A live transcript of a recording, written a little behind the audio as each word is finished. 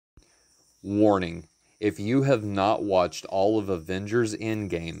Warning, if you have not watched all of Avengers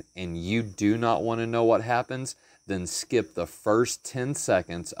Endgame and you do not want to know what happens, then skip the first 10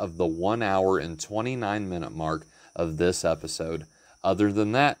 seconds of the 1 hour and 29-minute mark of this episode. Other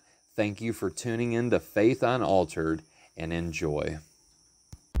than that, thank you for tuning in to Faith Unaltered, and enjoy.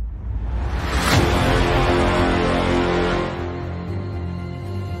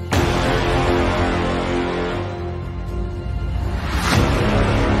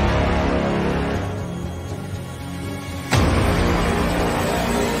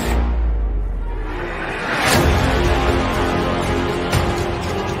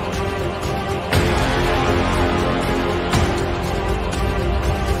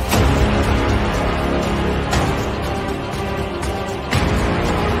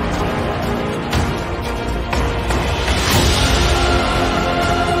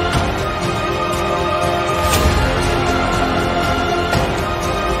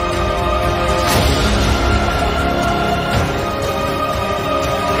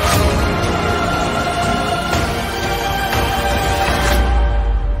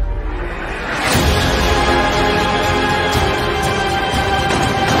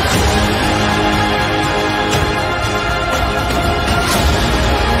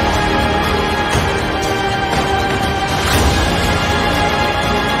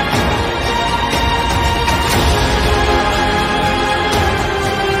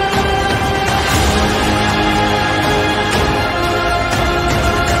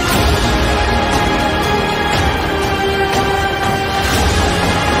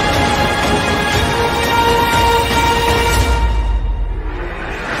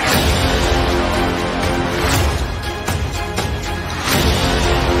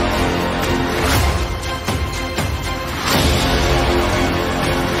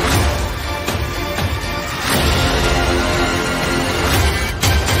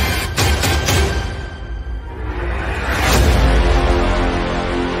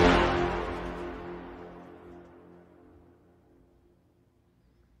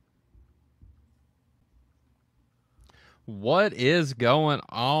 What is going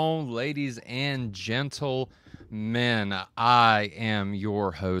on, ladies and gentlemen? I am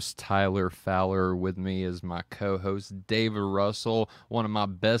your host, Tyler Fowler. With me is my co-host, David Russell, one of my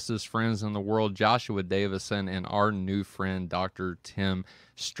bestest friends in the world, Joshua Davidson, and our new friend, Dr. Tim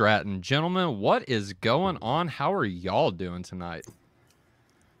Stratton. Gentlemen, what is going on? How are y'all doing tonight?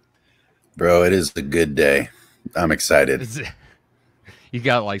 Bro, it is a good day. I'm excited. You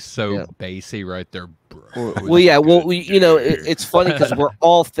got like bassy right there, bro. Well, yeah. Well, it's funny because we're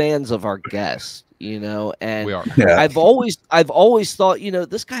all fans of our guest, and we are. Yeah. I've always thought,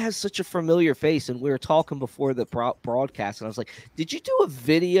 this guy has such a familiar face. And we were talking before the broadcast, and I was like, did you do a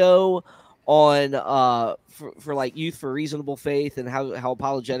video on for like Youth for Reasonable Faith and how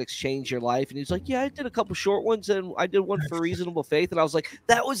apologetics changed your life? And he's like, yeah, I did a couple short ones, and I did one for Reasonable Faith, and I was like,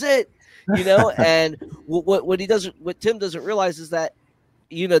 that was it, And what Tim doesn't realize is that,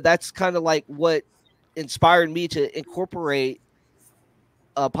 that's kind of like what inspired me to incorporate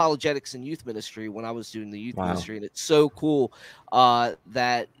apologetics in youth ministry when I was doing the youth ministry. And it's so cool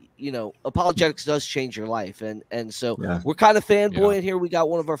that, apologetics does change your life. And so we're kind of fanboying here. We got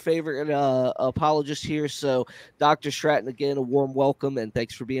one of our favorite apologists here. So Dr. Stratton, again, a warm welcome, and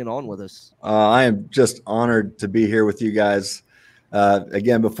thanks for being on with us. I am just honored to be here with you guys.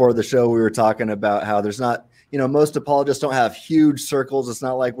 Again, before the show, we were talking about how there's not, most apologists don't have huge circles. It's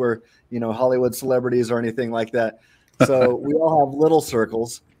not like we're, Hollywood celebrities or anything like that. So we all have little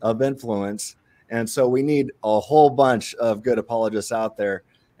circles of influence. And so we need a whole bunch of good apologists out there.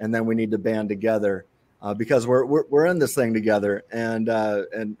 And then we need to band together because we're in this thing together, and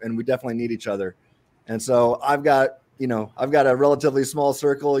we definitely need each other. And so I've got a relatively small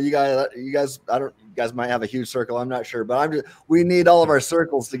circle. You guys might have a huge circle. I'm not sure, but we need all of our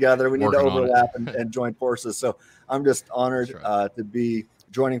circles together. We need to overlap and join forces. So I'm just honored to be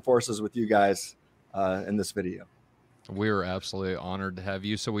joining forces with you guys in this video. We were absolutely honored to have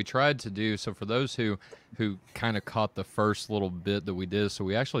you. So we tried to do, so for those who kind of caught the first little bit that we did, so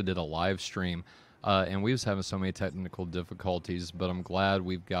we actually did a live stream, and we was having so many technical difficulties, but I'm glad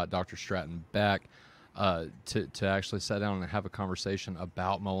we've got Dr. Stratton back to actually sit down and have a conversation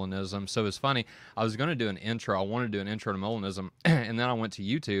about Molinism. So it's funny, I was going to do an intro. I wanted to do an intro to Molinism, and then I went to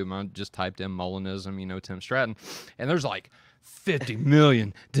YouTube and I just typed in Molinism, Tim Stratton, and there's like 50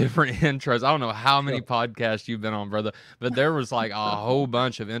 million different intros. I don't know how many podcasts you've been on, brother, but there was like a whole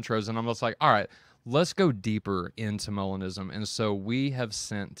bunch of intros, and I'm just like, all right, let's go deeper into Molinism. And so we have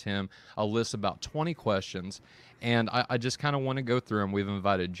sent him a list of about 20 questions, and I just kind of want to go through them. We've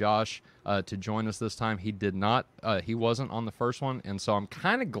invited Josh to join us this time. He did not, he wasn't on the first one, and so I'm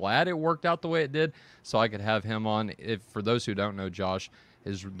kind of glad it worked out the way it did, so I could have him on. If for those who don't know, Josh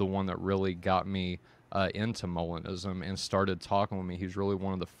is the one that really got me into Molinism and started talking with me. He's really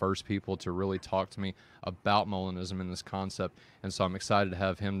one of the first people to really talk to me about Molinism and this concept, and so I'm excited to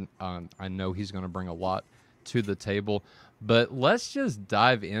have him. I know he's going to bring a lot to the table, but let's just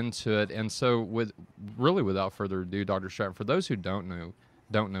dive into it. And so, without further ado, Dr. Stratton, for those who don't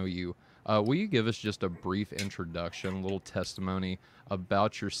know you, will you give us just a brief introduction, a little testimony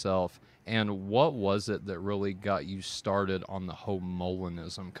about yourself, and what was it that really got you started on the whole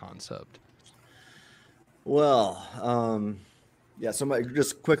Molinism concept? Well, yeah, so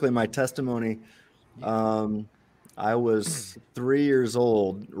just quickly, my testimony. I was 3 years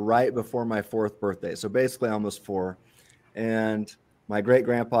old right before my 4th birthday, so basically almost 4. And my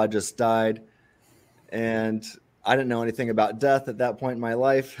great-grandpa just died, and I didn't know anything about death at that point in my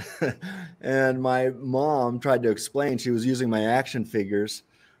life. And my mom tried to explain. She was using my action figures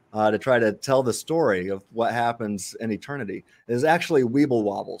to try to tell the story of what happens in eternity. It was actually Weeble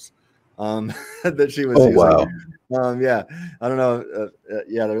Wobbles that she was using. Wow. Yeah, I don't know.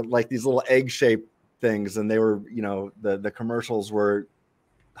 Yeah, they're like these little egg-shaped things, and they were, you know, the commercials were,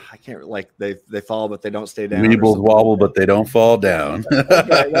 I can't, like they fall but they don't stay down. Weebles wobble but they don't fall down. That's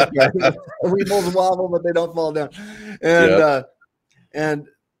right. Weebles wobble but they don't fall down. And Yep. And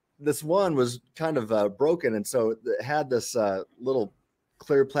this one was kind of broken, and so it had this little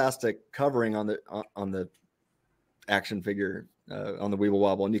clear plastic covering on the action figure on the Weeble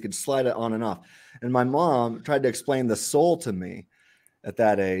Wobble, and you could slide it on and off. And my mom tried to explain the soul to me at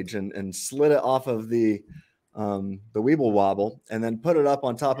that age, and slid it off of the Weeble Wobble, and then put it up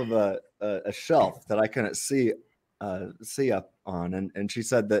on top of a shelf that I couldn't see up on. And she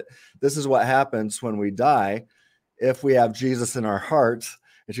said that this is what happens when we die if we have Jesus in our hearts.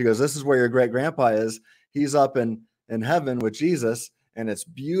 And she goes, this is where your great grandpa is. He's up in heaven with Jesus, and it's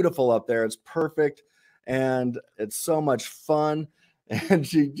beautiful up there. It's perfect, and it's so much fun. And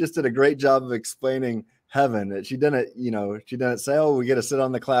she just did a great job of explaining heaven. She didn't say, oh, we get to sit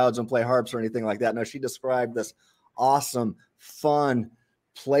on the clouds and play harps or anything like that. No, she described this awesome, fun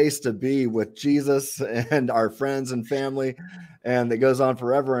place to be with Jesus and our friends and family, and it goes on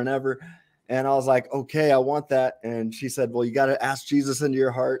forever and ever. And I was like, okay, I want that. And she said, well, you got to ask Jesus into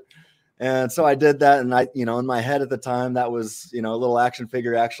your heart. And so I did that. And I, in my head at the time, that was, a little action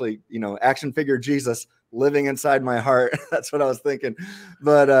figure, actually, action figure Jesus living inside my heart. That's what I was thinking.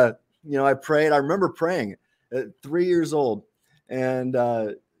 But, I prayed. I remember praying at 3 years old, and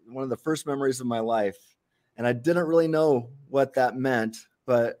one of the first memories of my life. And I didn't really know what that meant,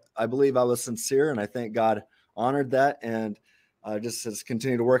 but I believe I was sincere, and I think God honored that, and just has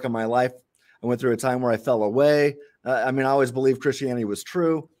continued to work on my life. I went through a time where I fell away. I always believed Christianity was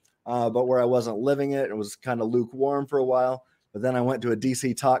true, but where I wasn't living it, it was kind of lukewarm for a while. But then I went to a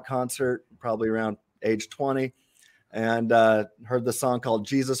DC Talk concert, probably around age 20, and heard the song called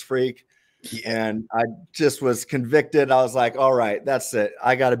Jesus Freak. And I just was convicted. I was like, all right, that's it.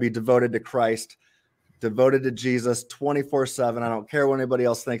 I got to be devoted to Christ, devoted to Jesus 24/7. I don't care what anybody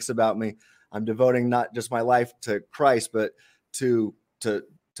else thinks about me. I'm devoting not just my life to Christ, but to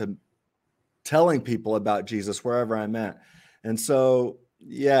telling people about Jesus wherever I'm at. And so,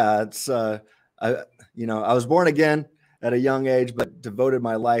 yeah, it's, I was born again at a young age, but devoted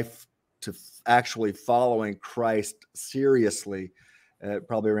my life to actually following Christ seriously at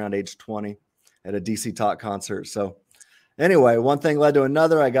probably around age 20 at a DC Talk concert. So anyway, one thing led to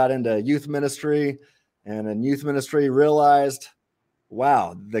another. I got into youth ministry, and in youth ministry realized,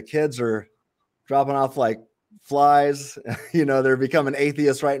 wow, the kids are dropping off like flies. They're becoming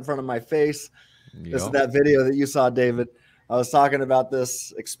atheists right in front of my face. Yep. This is that video that you saw, David. I was talking about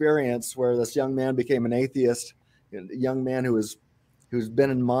this experience where this young man became an atheist, a young man who's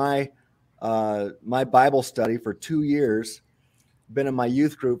been in my Bible study for 2 years, been in my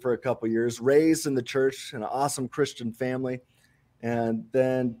youth group for a couple of years, raised in the church in an awesome Christian family. And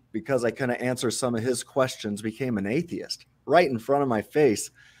then because I couldn't answer some of his questions, became an atheist right in front of my face.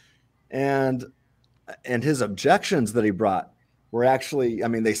 And his objections that he brought were actually,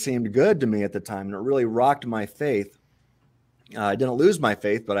 they seemed good to me at the time, and it really rocked my faith. I didn't lose my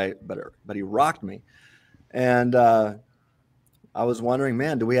faith, but he rocked me. And I was wondering,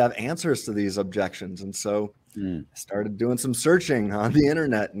 man, do we have answers to these objections? And so I started doing some searching on the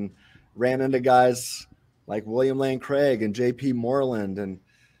internet and ran into guys like William Lane Craig and J.P. Moreland and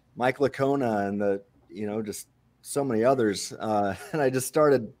Mike Lacona and just so many others. And I just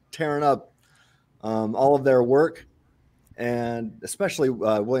started tearing up all of their work, and especially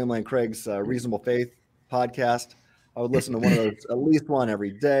William Lane Craig's Reasonable Faith podcast. I would listen to one of those, at least one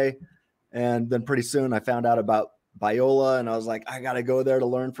every day. And then pretty soon I found out about Biola, and I was like, I got to go there to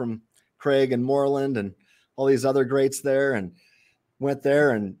learn from Craig and Moreland and all these other greats there, and went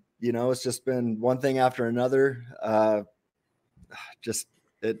there. And, you know, it's just been one thing after another. Just,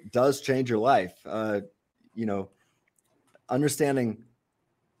 it does change your life. You know, understanding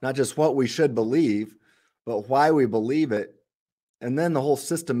not just what we should believe, but why we believe it. And then the whole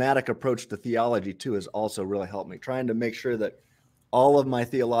systematic approach to theology too has also really helped me, trying to make sure that all of my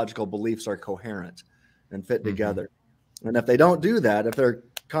theological beliefs are coherent and fit together. And if they don't do that, if they're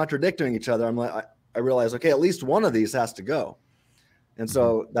contradicting each other, I realize, okay, at least one of these has to go. And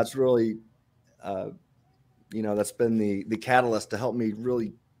so that's really, you know, that's been the catalyst to help me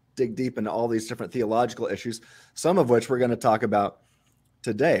really dig deep into all these different theological issues, some of which we're going to talk about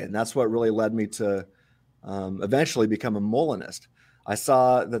today. And that's what really led me to eventually become a Molinist. I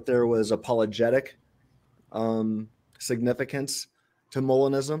saw that there was apologetic significance to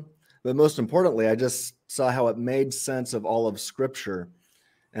Molinism, but most importantly, I just saw how it made sense of all of Scripture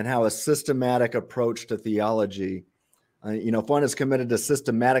and how a systematic approach to theology, you know, if one is committed to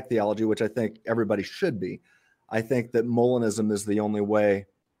systematic theology, which I think everybody should be, I think that Molinism is the only way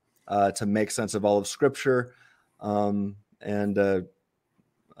to make sense of all of Scripture, and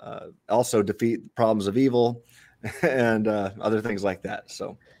also defeat problems of evil and other things like that.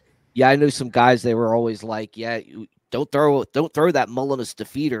 So, yeah, I know some guys. They were always like, "Yeah, don't throw that Molinist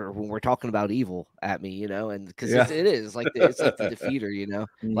defeater when we're talking about evil at me," you know, and because it is like it's like the defeater, you know,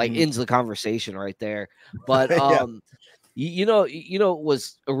 like ends the conversation right there. But you know, it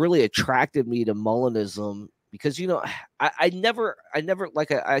was really attracted me to Molinism. Because, you know, I never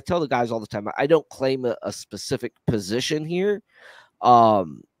like I tell the guys all the time, I don't claim a specific position here.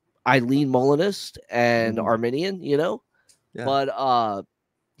 I lean Molinist and Arminian, you know, but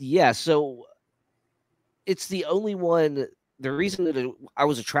yeah, so it's the only one. The reason that I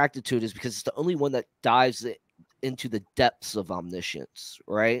was attracted to it is because it's the only one that dives into the depths of omniscience,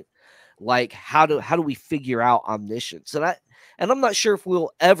 right? Like how do we figure out omniscience? And I'm not sure if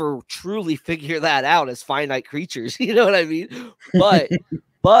we'll ever truly figure that out as finite creatures. You know what I mean? But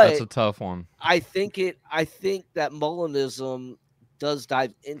that's a tough one. I think that Molinism does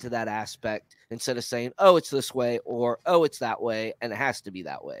dive into that aspect instead of saying, oh, it's this way or oh, it's that way, and it has to be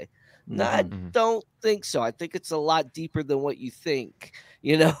that way. No, I don't think so. I think it's a lot deeper than what you think,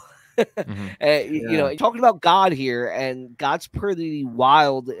 you know. You know, talking about God here, and God's pretty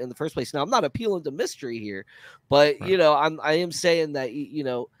wild in the first place. Now, I'm not appealing to mystery here, but you know, I am saying that, you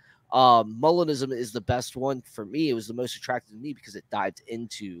know, Molinism is the best one for me. It was the most attractive to me because it dived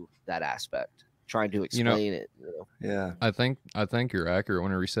into that aspect, trying to explain it. You know? Yeah, I think you're accurate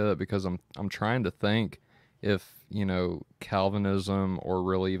whenever you say that, because I'm trying to think if, you know, Calvinism or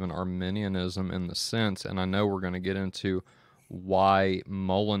really even Arminianism in the sense, and I know we're going to get into why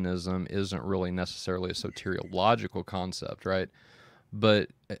Molinism isn't really necessarily a soteriological concept, right? But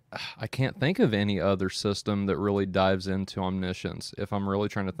I can't think of any other system that really dives into omniscience if I'm really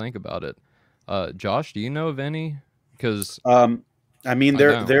trying to think about it. Josh, do you know of any? Because I mean,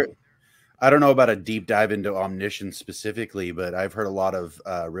 I don't know about a deep dive into omniscience specifically, but I've heard a lot of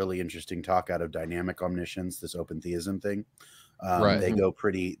really interesting talk out of dynamic omniscience, this open theism thing. They go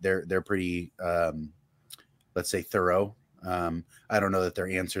pretty, they're pretty, let's say, thorough. I don't know that their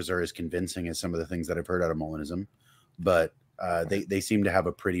answers are as convincing as some of the things that I've heard out of Molinism, but they seem to have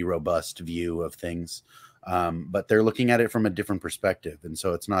a pretty robust view of things. But they're looking at it from a different perspective, and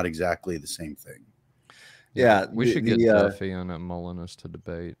so it's not exactly the same thing. Yeah, we should get Duffy and a Molinist to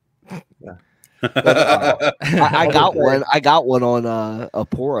debate. Yeah. I got one. I got one on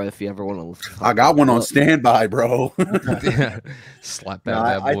Apora. If you ever want to, I got one on standby, bro. Slap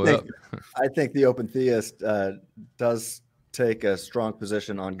that bad boy up. I think the open theist does take a strong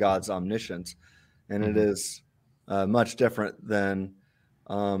position on God's omniscience, and it is much different than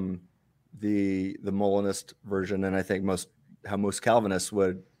the Molinist version. And I think how most Calvinists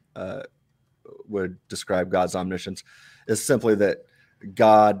would describe God's omniscience is simply that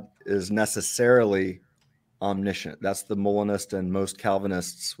God is necessarily omniscient. That's the Molinist, and most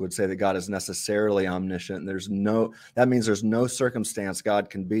Calvinists would say that God is necessarily omniscient. That means there's no circumstance God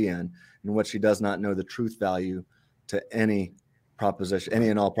can be in which he does not know the truth value to any proposition, any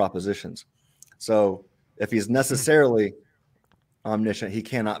and all propositions. So if he's necessarily omniscient, he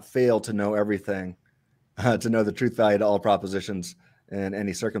cannot fail to know everything, to know the truth value to all propositions in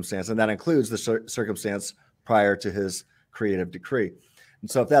any circumstance. And that includes the circumstance prior to his creative decree. And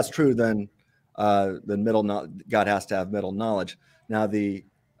so if that's true, then God has to have middle knowledge. Now, the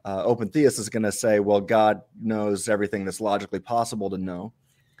open theist is going to say, well, God knows everything that's logically possible to know,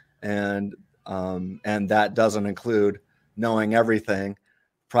 and that doesn't include knowing everything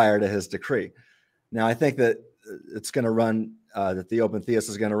prior to his decree. Now, I think that it's going to run that the open theist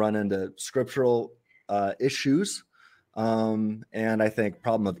is going to run into scriptural issues, and I think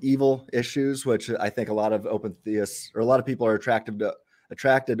problem of evil issues, which I think a lot of open theists, or a lot of people are attracted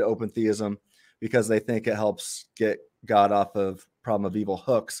to open theism because they think it helps get God off of problem of evil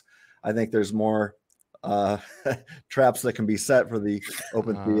hooks. I think there's more traps that can be set for the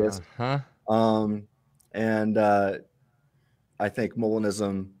open theist. And I think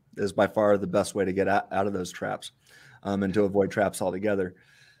Molinism is by far the best way to get out of those traps, and to avoid traps altogether.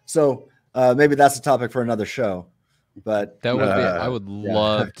 So maybe that's a topic for another show. But that would be, I would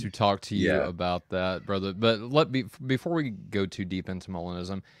love to talk to you about that, brother. But before we go too deep into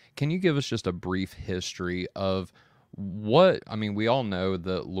Molinism, can you give us just a brief history of what, I mean, we all know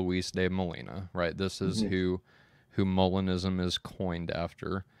that Luis de Molina, right? This is who Molinism is coined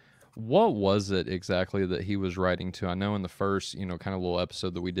after. What was it exactly that he was writing to? I know in the first, kind of little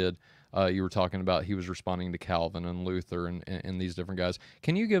episode that we did, you were talking about he was responding to Calvin and Luther and these different guys.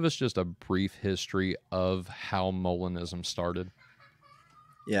 Can you give us just a brief history of how Molinism started?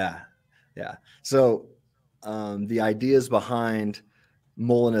 Yeah. So the ideas behind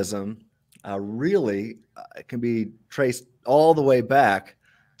Molinism really can be traced all the way back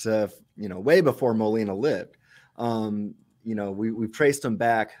to, way before Molina lived. We've traced them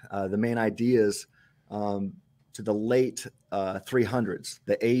back, the main ideas, to the late 300s,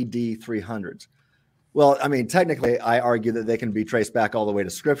 the AD 300s. Well, I mean, technically, I argue that they can be traced back all the way to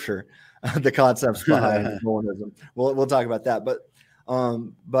Scripture, the concepts behind Molinism. We'll talk about that,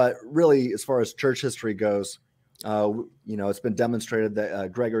 but really, as far as church history goes, it's been demonstrated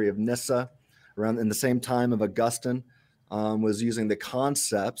that Gregory of Nyssa, around in the same time of Augustine, was using the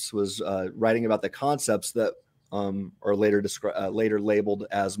concepts, was writing about the concepts that are later labeled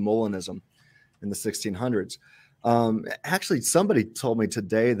as Molinism in the 1600s. Actually, somebody told me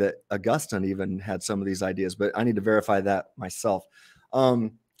today that Augustine even had some of these ideas, but I need to verify that myself.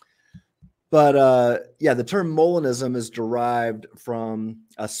 The term Molinism is derived from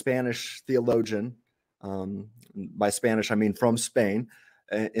a Spanish theologian. By Spanish, I mean from Spain,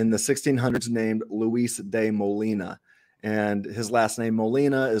 in the 1600s, named Luis de Molina. And his last name,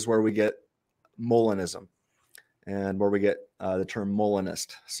 Molina, is where we get Molinism, and where we get the term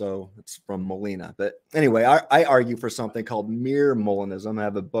Molinist. So it's from Molina. But anyway, I argue for something called mere Molinism. I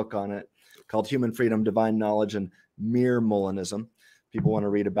have a book on it called Human Freedom, Divine Knowledge, and Mere Molinism. People want to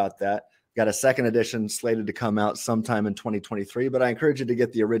read about that. Got a second edition slated to come out sometime in 2023, but I encourage you to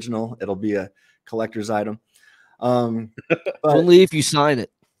get the original. It'll be a collector's item. Only if you sign it.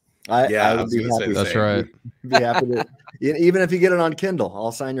 I would be happy. That's right. Be happy to, even if you get it on Kindle,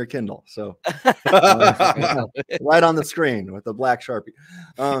 I'll sign your Kindle. So right on the screen with a black Sharpie.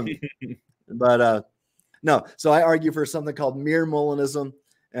 No. So I argue for something called mere Molinism,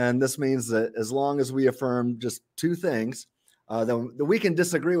 and this means that as long as we affirm just two things, then we can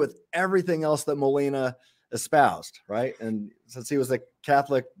disagree with everything else that Molina espoused, right? And since he was a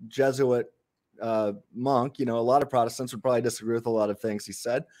Catholic Jesuit monk, a lot of Protestants would probably disagree with a lot of things he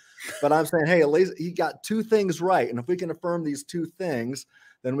said, but I'm saying, hey, at least he got two things right. And if we can affirm these two things,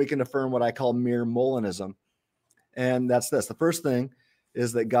 then we can affirm what I call mere Molinism. And that's this. The first thing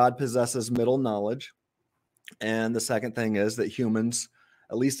is that God possesses middle knowledge. And the second thing is that humans,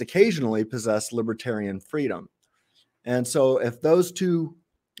 at least occasionally, possess libertarian freedom. And so if those two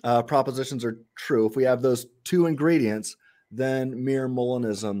propositions are true, if we have those two ingredients, then mere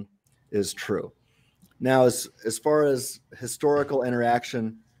Molinism is true. Now, as far as historical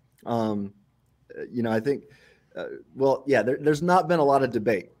interaction, I think, there's not been a lot of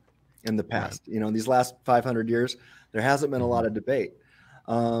debate in the past. In these last 500 years, there hasn't been a lot of debate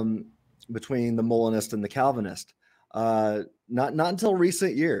between the Molinist and the Calvinist. Not until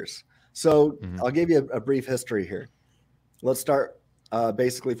recent years. So I'll give you a brief history here. Let's start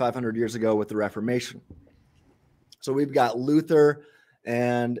basically 500 years ago with the Reformation. So we've got Luther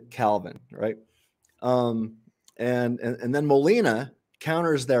and Calvin, right? And then Molina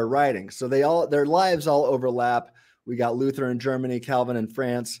counters their writings. So their lives all overlap. We got Luther in Germany, Calvin in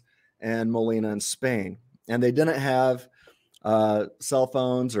France, and Molina in Spain. And they didn't have cell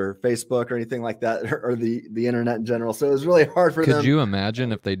phones or Facebook or anything like that, or the internet in general. So it was really hard for them. Could you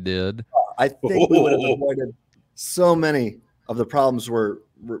imagine if they did? I think we would have avoided so many of the problems we're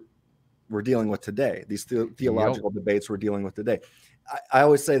dealing with today. These theological debates we're dealing with today. I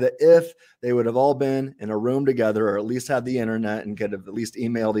always say that if they would have all been in a room together, or at least had the internet and could have at least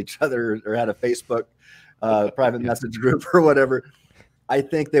emailed each other or had a Facebook private message group or whatever, I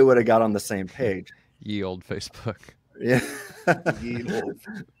think they would have got on the same page. Ye old Facebook. Yeah. Ye old.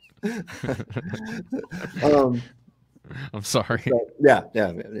 I'm sorry. So, yeah.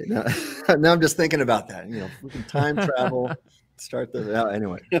 Now I'm just thinking about that. Freaking time travel. Start the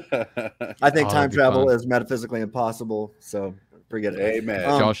anyway. I think time travel is metaphysically impossible. So forget it. Amen.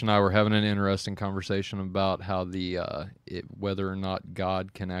 Josh and I were having an interesting conversation about how whether or not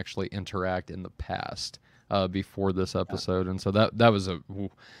God can actually interact in the past before this episode, and so that was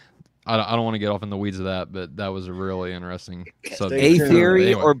I don't want to get off in the weeds of that, but that was a really interesting subject. A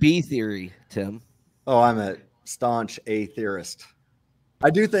theory or B theory, Tim? Oh, I'm a staunch A theorist.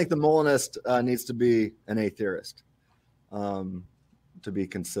 I do think the Molinist needs to be an A theorist to be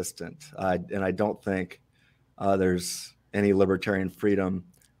consistent. And I don't think there's any libertarian freedom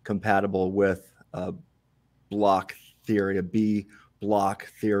compatible with a block theory, a B block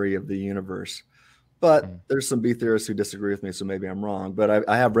theory of the universe. But there's some B theorists who disagree with me, so maybe I'm wrong. But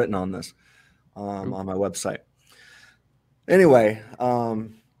I have written on this on my website. Anyway,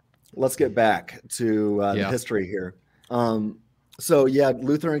 let's get back to the history here. So you had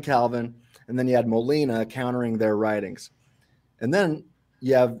Luther and Calvin, and then you had Molina countering their writings. And then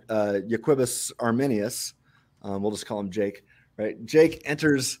you have Joachim Arminius. We'll just call him Jake, right? Jake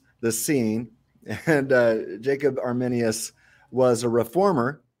enters the scene, and Jacob Arminius was a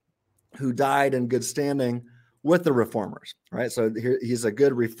reformer who died in good standing with the reformers, right? So he's a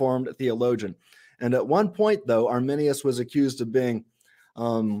good reformed theologian. And at one point, though, Arminius was accused of being,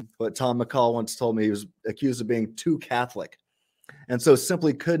 what Tom McCall once told me, he was accused of being too Catholic. And so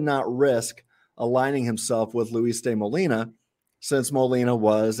simply could not risk aligning himself with Luis de Molina, since Molina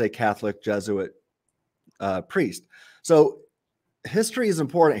was a Catholic Jesuit priest. So history is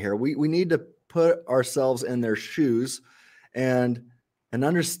important here. We need to put ourselves in their shoes and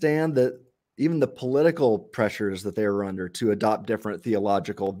understand that even the political pressures that they were under to adopt different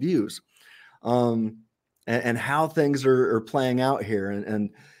theological views, and how things are playing out here, and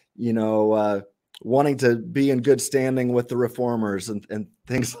wanting to be in good standing with the reformers and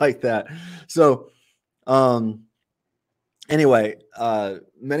things like that. So anyway,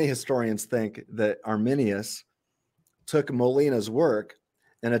 many historians think that Arminius took Molina's work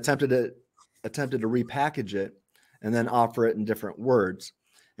and attempted to repackage it and then offer it in different words.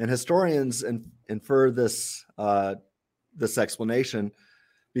 And historians infer this explanation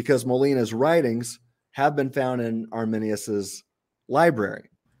because Molina's writings have been found in Arminius's library.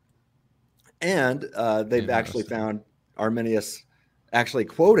 And they've actually found Arminius actually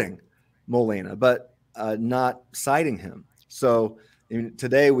quoting Molina, but not citing him. So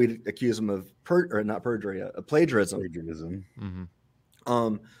today we accuse him of plagiarism.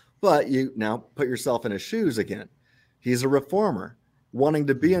 Mm-hmm. But you now put yourself in his shoes again. He's a reformer wanting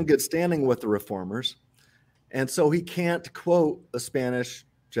to be in good standing with the reformers. And so he can't quote a Spanish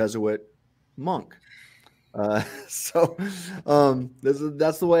Jesuit monk. So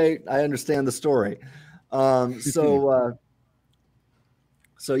that's the way I understand the story. So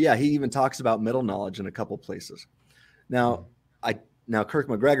yeah, he even talks about middle knowledge in a couple places. Now Kirk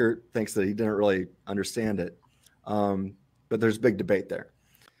McGregor thinks that he didn't really understand it. But there's big debate there.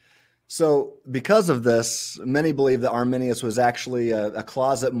 So because of this, many believe that Arminius was actually a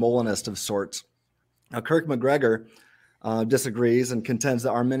closet Molinist of sorts. Now, Kirk McGregor disagrees and contends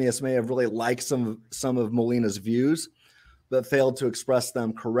that Arminius may have really liked some of Molina's views, but failed to express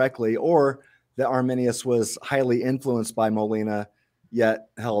them correctly, or that Arminius was highly influenced by Molina, yet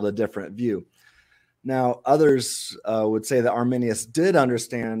held a different view. Now, others would say that Arminius did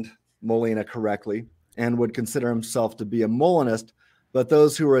understand Molina correctly and would consider himself to be a Molinist, but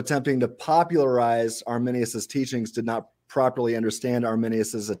those who were attempting to popularize Arminius's teachings did not properly understand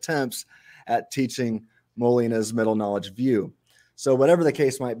Arminius's attempts at teaching Molina's middle knowledge view. So whatever the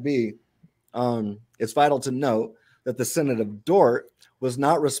case might be, it's vital to note that the Synod of Dort was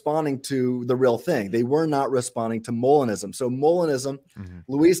not responding to the real thing. They were not responding to Molinism. So Molinism,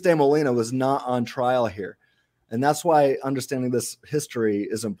 Luis de Molina was not on trial here. And that's why understanding this history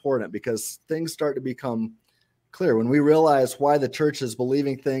is important, because things start to become clear when we realize why the church is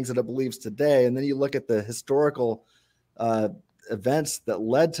believing things that it believes today. And then you look at the historical events that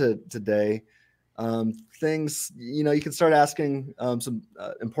led to today, things, you can start asking some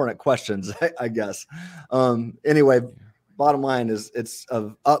important questions, I guess. Anyway, bottom line is it's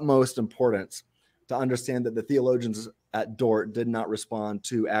of utmost importance to understand that the theologians at Dort did not respond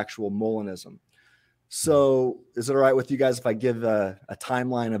to actual Molinism. So is it all right with you guys if I give a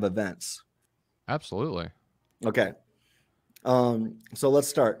timeline of events? Absolutely. Okay. So let's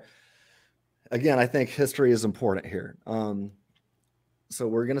start. Again, I think history is important here. So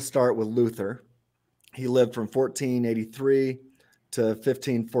we're going to start with Luther. He lived from 1483 to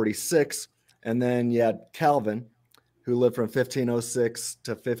 1546. And then you had Calvin, who lived from 1506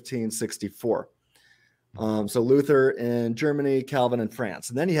 to 1564. So Luther in Germany, Calvin in France.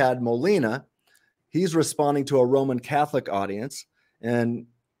 And then you had Molina. He's responding to a Roman Catholic audience, and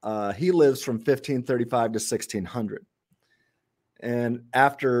he lives from 1535 to 1600. And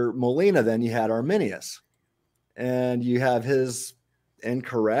after Molina, then you had Arminius, and you have his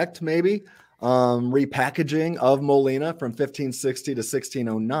incorrect, maybe, repackaging of Molina from 1560 to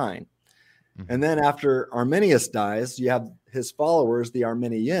 1609. And then after Arminius dies, you have his followers, the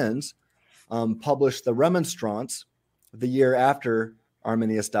Arminians, publish the Remonstrance the year after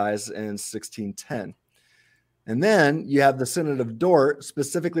Arminius dies in 1610. And then you have the Synod of Dort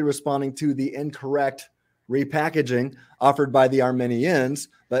specifically responding to the incorrect repackaging offered by the Arminians,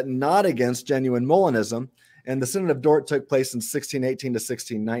 but not against genuine Molinism. And the Synod of Dort took place in 1618 to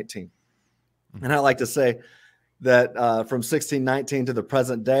 1619. And I like to say that from 1619 to the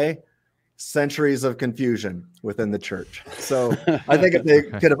present day, centuries of confusion within the church. So I think if they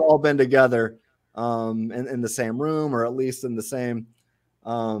could have all been together in the same room, or at least in the same,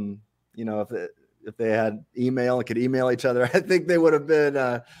 if they had email and could email each other, I think they would have been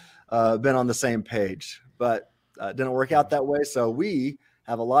on the same page. But it didn't work out that way. So we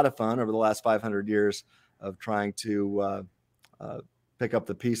have a lot of fun over the last 500 years of trying to pick up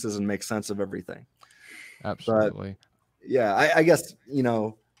the pieces and make sense of everything. Absolutely. But, yeah, I guess,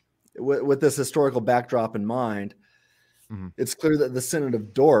 with this historical backdrop in mind, it's clear that the Synod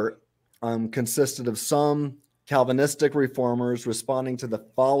of Dort consisted of some Calvinistic reformers responding to the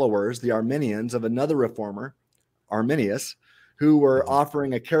followers, the Arminians, of another reformer, Arminius, who were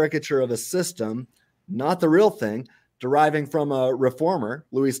offering a caricature of a system, not the real thing, deriving from a reformer,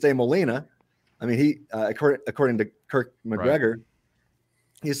 Luis de Molina. I mean, he, according to Kirk McGregor,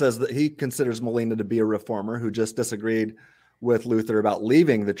 he says that he considers Molina to be a reformer who just disagreed with Luther about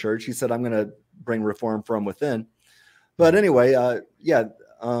leaving the church. He said, I'm going to bring reform from within. But anyway, he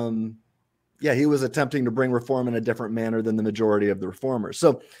was attempting to bring reform in a different manner than the majority of the reformers.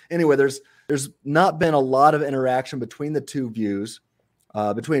 So anyway, there's not been a lot of interaction between the two views,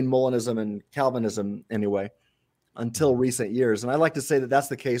 between Molinism and Calvinism anyway, until recent years. And I like to say that that's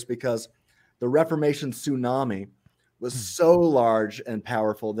the case because the Reformation tsunami was so large and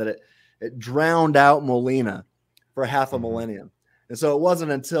powerful that it drowned out Molina for half a millennium. And so it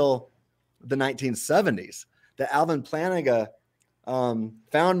wasn't until the 1970s that Alvin Plantinga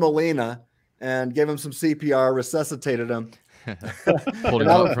found Molina and gave him some CPR, resuscitated him. Pulled him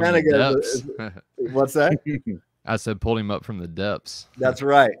up from the depths. What's that? I said pulled him up from the depths. That's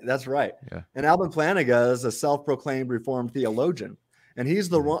right. That's right. Yeah. And Alvin Plantinga is a self-proclaimed Reformed theologian. And he's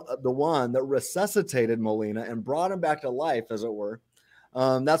the one that resuscitated Molina and brought him back to life, as it were.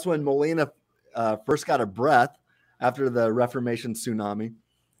 That's when Molina first got a breath after the Reformation tsunami,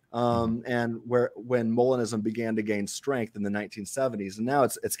 and when Molinism began to gain strength in the 1970s. And now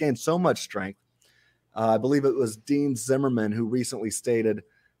it's gained so much strength. I believe it was Dean Zimmerman who recently stated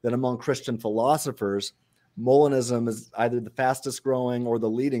that among Christian philosophers, Molinism is either the fastest growing or the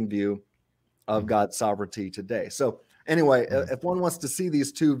leading view of God's sovereignty today. So anyway, if one wants to see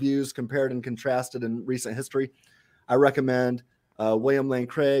these two views compared and contrasted in recent history, I recommend William Lane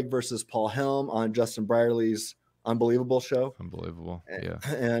Craig versus Paul Helm on Justin Brierley's Unbelievable show. Unbelievable. Yeah.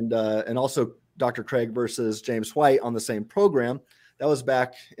 And also Dr. Craig versus James White on the same program. That was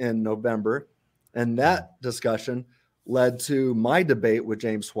back in November. And that discussion led to my debate with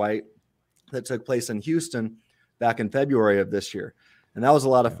James White that took place in Houston back in February of this year. And that was a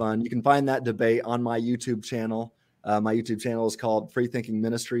lot of fun. You can find that debate on my YouTube channel. My YouTube channel is called Free Thinking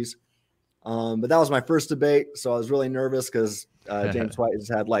Ministries. But that was my first debate. So I was really nervous because James White has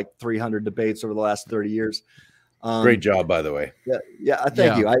had like 300 debates over the last 30 years. Great job, by the way. Yeah.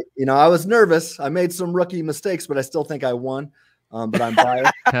 Thank you. I was nervous. I made some rookie mistakes, but I still think I won. But I'm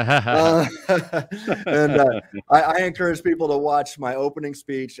biased. And I encourage people to watch my opening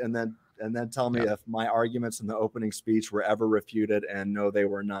speech and then tell me if my arguments in the opening speech were ever refuted, and no, they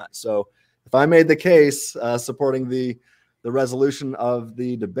were not. So if I made the case supporting the resolution of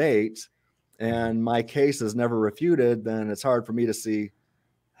the debate and my case is never refuted, then it's hard for me to see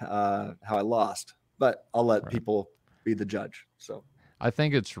how I lost. But I'll let people be the judge. So I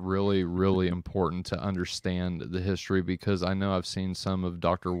think it's really, really important to understand the history, because I know I've seen some of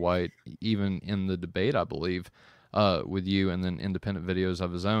Dr. White, even in the debate, I believe, with you, and then independent videos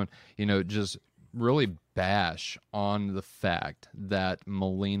of his own, just really bash on the fact that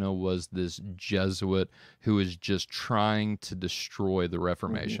Molina was this Jesuit who is just trying to destroy the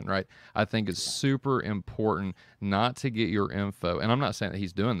Reformation, right? I think it's super important not to get your info, and I'm not saying that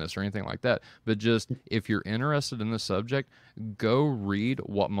he's doing this or anything like that, but just if you're interested in the subject, go read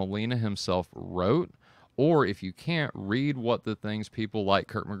what Molina himself wrote, or if you can't, read what the things people like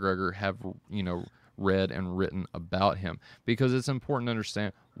Kurt McGregor have, read and written about him, because it's important to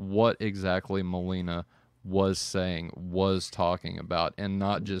understand what exactly Molina was talking about, and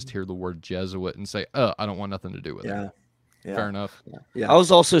not just hear the word Jesuit and say, "Oh, I don't want nothing to do with it." Fair enough. I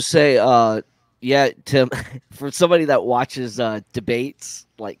was also say, Tim, for somebody that watches debates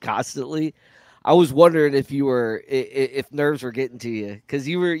like constantly, I was wondering if you were if nerves were getting to you, because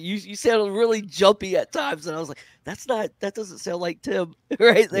you sounded really jumpy at times, and I was like, that doesn't sound like Tim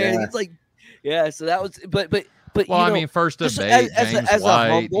right there. He's like, so that was, but well, I mean, first debate, James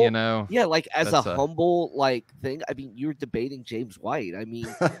White, humble, like as a humble thing. I mean, you're debating James White. I mean,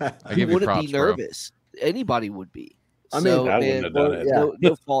 you wouldn't be nervous. Bro. Anybody would be. I mean, I wouldn't have done it.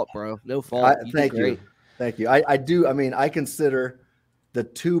 No fault, bro. No fault. Thank you. I do. I mean, I consider the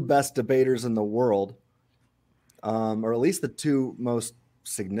two best debaters in the world, or at least the two most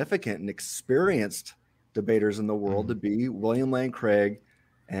significant and experienced debaters in the world, to be William Lane Craig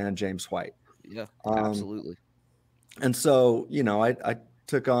and James White. Yeah, absolutely. And so, I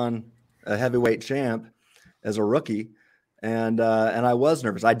took on a heavyweight champ as a rookie, and I was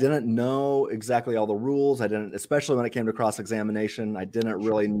nervous. I didn't know exactly all the rules. I didn't, especially when it came to cross-examination. I didn't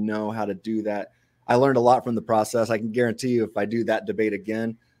really know how to do that. I learned a lot from the process. I can guarantee you, if I do that debate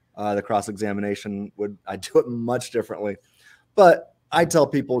again, the cross-examination I'd do it much differently. But I tell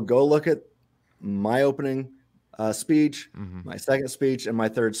people, go look at my opening speech, my second speech, and my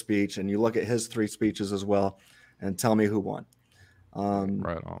third speech, and you look at his 3 speeches as well, and tell me who won.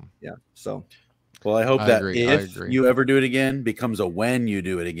 Right on. Yeah. So, well, I hope that if you ever do it again, becomes a when you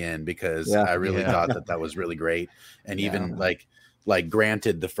do it again, because I really thought that was really great. And even like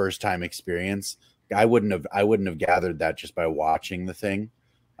granted the first time experience, I wouldn't have gathered that just by watching the thing.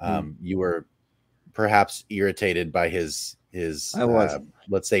 You were perhaps irritated by his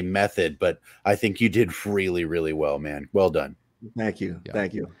let's say method, but I think you did really, really well, man. Well done. Thank you.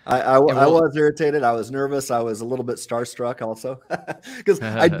 Thank you. I was irritated. I was nervous. I was a little bit starstruck also, because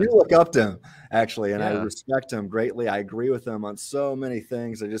I do look up to him, actually, and I respect him greatly. I agree with him on so many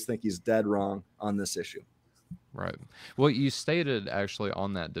things. I just think he's dead wrong on this issue. Right. Well, you stated actually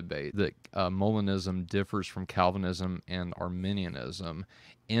on that debate that Molinism differs from Calvinism and Arminianism,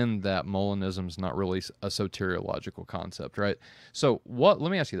 in that Molinism is not really a soteriological concept, right? So let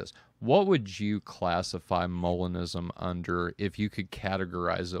me ask you this. What would you classify Molinism under? If you could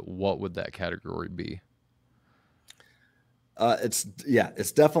categorize it, what would that category be? It's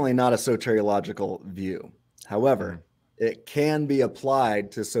definitely not a soteriological view. However, it can be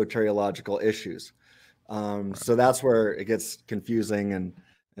applied to soteriological issues. So that's where it gets confusing,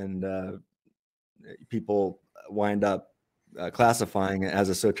 and people wind up classifying it as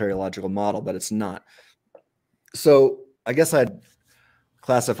a soteriological model, but it's not. So I guess I'd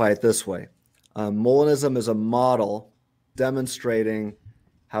classify it this way. Molinism is a model demonstrating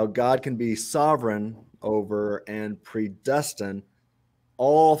how God can be sovereign over and predestine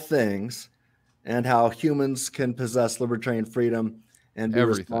all things, and how humans can possess libertarian freedom and be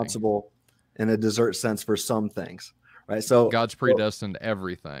responsible in a desert sense for some things, right? So God's predestined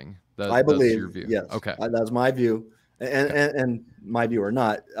everything. I believe, that's your view. Yes. Okay. That's my view. And my view or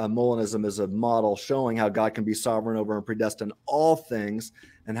not, Molinism is a model showing how God can be sovereign over and predestine all things,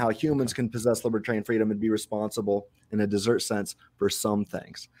 and how humans can possess libertarian freedom and be responsible in a desert sense for some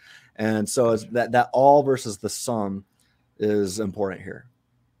things. And so that all versus the some is important here.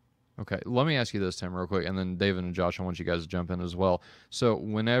 Okay, let me ask you this, Tim, real quick, and then David and Josh, I want you guys to jump in as well. So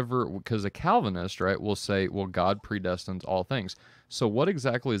because a Calvinist, right, will say, well, God predestines all things. So what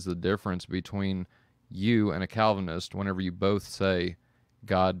exactly is the difference between you and a Calvinist whenever you both say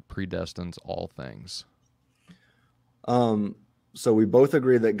God predestines all things? So we both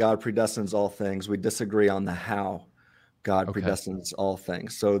agree that God predestines all things. We disagree on the how God predestines all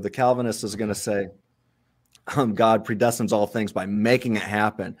things. So the Calvinist is going to say God predestines all things by making it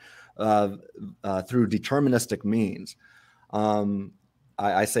happen through deterministic means.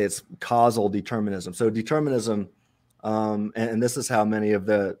 I say it's causal determinism. So determinism, and this is how many of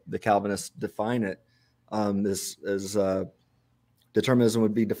the Calvinists define it, determinism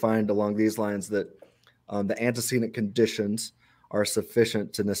would be defined along these lines, that the antecedent conditions are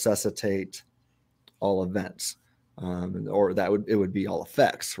sufficient to necessitate all events, or it would be all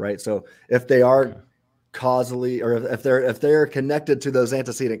effects, right? So if they are causally, or if they're connected to those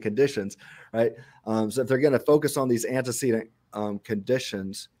antecedent conditions, right? So if they're going to focus on these antecedent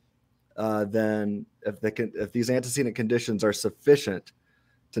conditions, then if these antecedent conditions are sufficient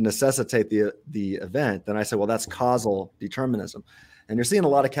to necessitate the event, then I say, well, that's causal determinism. And you're seeing a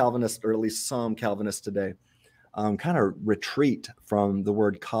lot of Calvinists, or at least some Calvinists today, kind of retreat from the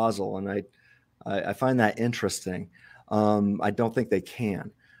word causal, and I find that interesting. I don't think they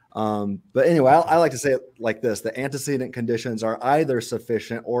can. But anyway, I like to say it like this: the antecedent conditions are either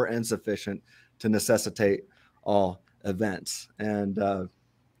sufficient or insufficient to necessitate all events. And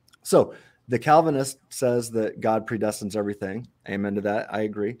so the Calvinist says that God predestines everything. Amen to that. I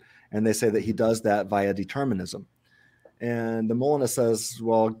agree. And they say that he does that via determinism. And the Molinist says,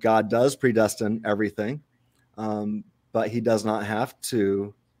 well, God does predestine everything, but he does not have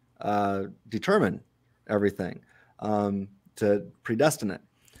to determine everything to predestine it.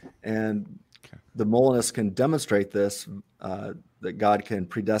 And the Molinists can demonstrate this, that God can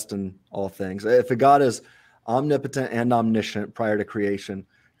predestine all things. If a God is omnipotent and omniscient prior to creation,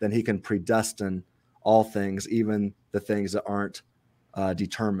 then he can predestine all things, even the things that aren't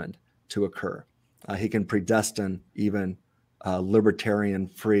determined to occur. He can predestine even libertarian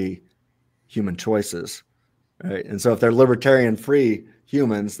free human choices. Right? And so if they're libertarian free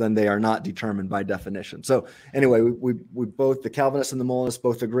humans, then they are not determined by definition. So anyway, we both, the Calvinists and the Molinists,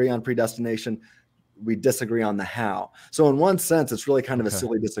 both agree on predestination. We disagree on the how. So in one sense, it's really kind of a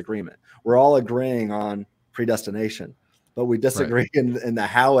silly disagreement. We're all agreeing on predestination, but we disagree in the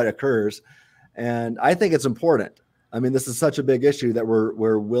how it occurs. And I think it's important. I mean, this is such a big issue that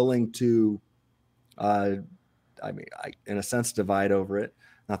we're willing to, in a sense, divide over it.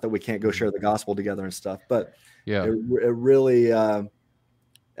 Not that we can't go share the gospel together and stuff, but it really,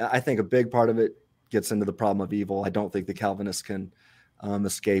 I think a big part of it gets into the problem of evil. I don't think the Calvinists can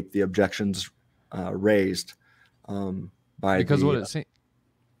escape the objections raised by because what it seems.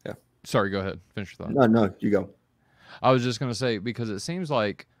 Yeah. Sorry, go ahead. Finish your thought. No, you go. I was just going to say, because it seems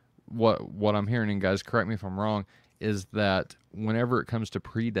like what I'm hearing, and guys, correct me if I'm wrong, is that whenever it comes to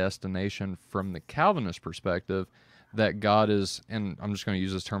predestination from the Calvinist perspective, that God is, and I'm just going to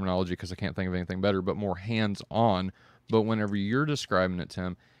use this terminology because I can't think of anything better, but more hands-on. But whenever you're describing it,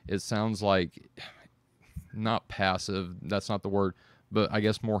 Tim, it sounds like not passive, that's not the word, but I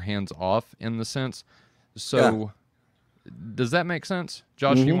guess more hands-off in the sense. So does that make sense?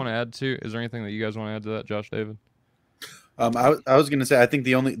 Josh, you want to add to, is there anything that you guys want to add to that, Josh, David? I was going to say, I think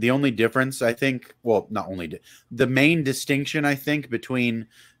the only difference, I think, well, not only the main distinction, I think, between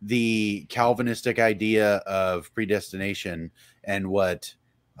the Calvinistic idea of predestination and what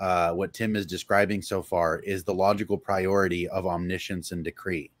Tim is describing so far is the logical priority of omniscience and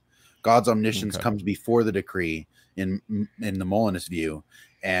decree. God's omniscience comes before the decree in the Molinist view,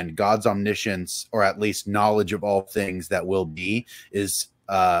 and God's omniscience, or at least knowledge of all things that will be, is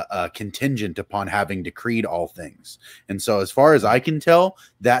contingent upon having decreed all things. And so as far as I can tell,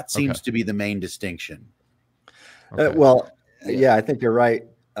 that seems to be the main distinction. I think you're right,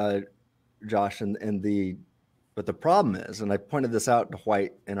 Josh, but the problem is, and I pointed this out to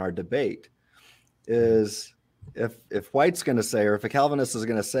White in our debate, is if White's going to say, or if a Calvinist is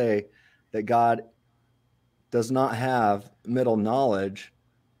going to say that God does not have middle knowledge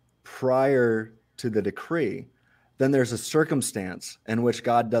prior to the decree, then there's a circumstance in which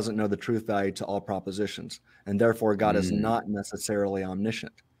God doesn't know the truth value to all propositions, and therefore God is not necessarily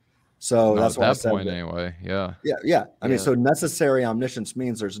omniscient. So not that's at what that I said point, anyway. I mean, so necessary omniscience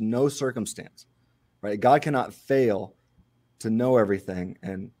means there's no circumstance, right? God cannot fail to know everything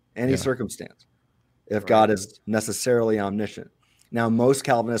in any circumstance if God is necessarily omniscient. Now, most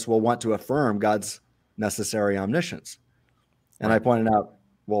Calvinists will want to affirm God's necessary omniscience, and I pointed out,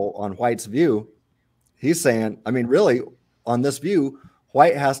 well, on White's view, he's saying, I mean, really, on this view,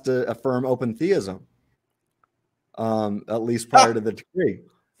 White has to affirm open theism, at least prior to the decree.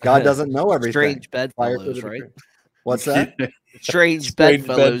 God doesn't know everything. Strange bedfellows, right? What's that? Strange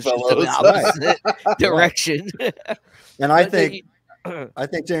bedfellows, just in the opposite direction. And I think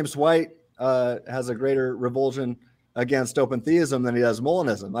James White has a greater revulsion against open theism than he does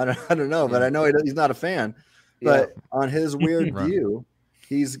Molinism. I don't know, but I know he's not a fan. But on his weird view,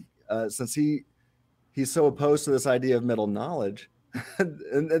 he's since he's so opposed to this idea of middle knowledge,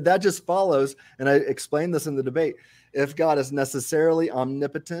 and that just follows. And I explained this in the debate. If God is necessarily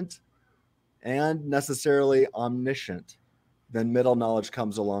omnipotent and necessarily omniscient, then middle knowledge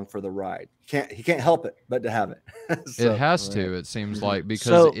comes along for the ride. He can't help it but to have it. So, it has to, it seems like,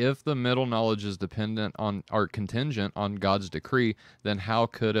 because if the middle knowledge is dependent on or contingent on God's decree, then how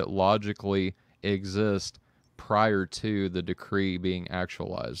could it logically exist prior to the decree being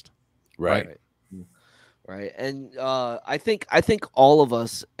actualized? Right. Right. And I think all of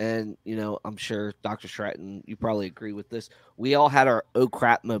us, and I'm sure Dr. Stratton, you probably agree with this. We all had our oh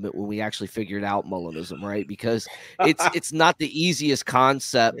crap moment when we actually figured out Molinism, right? Because it's not the easiest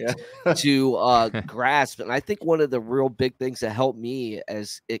concept to grasp. And I think one of the real big things that helped me,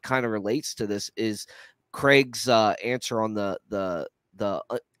 as it kind of relates to this, is Craig's answer on the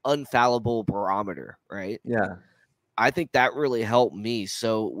unfallible barometer, right? Yeah. I think that really helped me.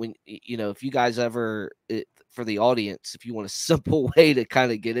 So when, if you guys ever, for the audience, if you want a simple way to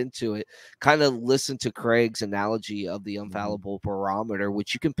kind of get into it, kind of listen to Craig's analogy of the infallible barometer,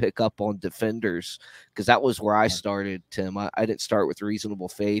 which you can pick up on Defenders, because that was where I started, Tim. I didn't start with Reasonable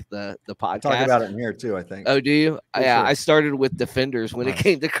Faith, the podcast. Talk about it in here too, I think. Oh, do you? Yeah, sure. I started with Defenders when it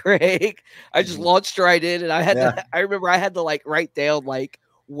came to Craig. I just launched right in, and I remember I had to like write down like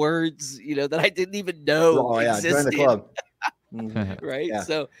words, that I didn't even know existed. Join the club. Right. Yeah.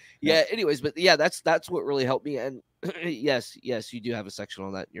 So anyways, but that's what really helped me. And yes, you do have a section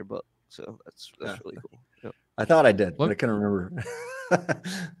on that in your book. So that's really cool. Yep. I thought I did, but I couldn't remember.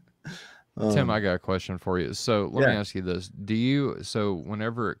 Tim, I got a question for you. So let me ask you this. So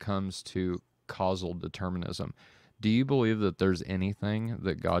whenever it comes to causal determinism, do you believe that there's anything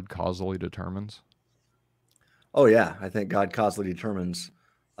that God causally determines? Oh yeah. I think God causally determines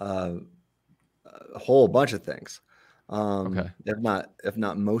a whole bunch of things. If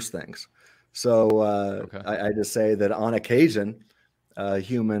not most things. So I just say that on occasion,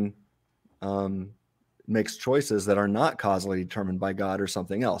 human makes choices that are not causally determined by God or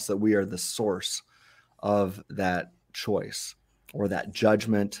something else, that we are the source of that choice or that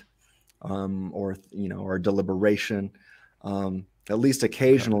judgment, or deliberation. At least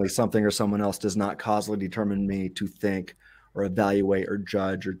occasionally something or someone else does not causally determine me to think or evaluate or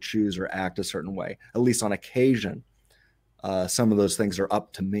judge or choose or act a certain way. At least on occasion, some of those things are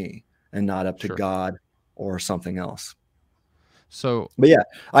up to me and not up to God or something else. So, but yeah,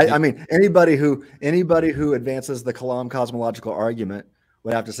 I mean, anybody who advances the Kalam cosmological argument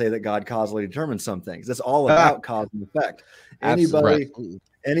would have to say that God causally determines some things. It's all about cause and effect.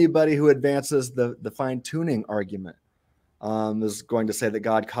 Anybody who advances the fine tuning argument is going to say that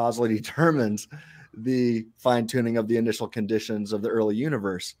God causally determines the fine tuning of the initial conditions of the early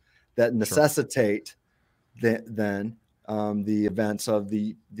universe that necessitate then the events of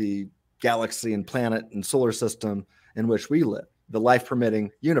the galaxy and planet and solar system in which we live, the life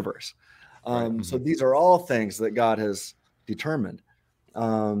permitting universe. So these are all things that God has determined.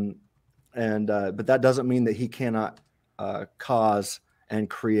 But that doesn't mean that he cannot cause and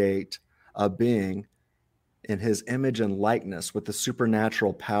create a being in his image and likeness with the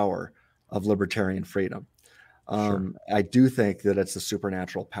supernatural power of libertarian freedom. I do think that it's the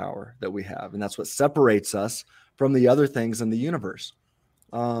supernatural power that we have, and that's what separates us from the other things in the universe.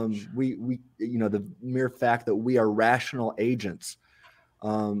 The mere fact that we are rational agents,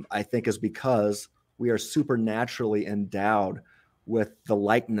 I think, is because we are supernaturally endowed with the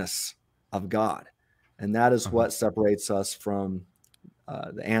likeness of God, and that is what separates us from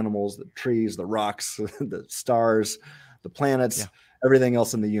the animals, the trees, the rocks, the stars, the planets, everything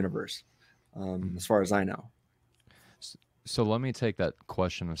else in the universe, as far as I know. So let me take that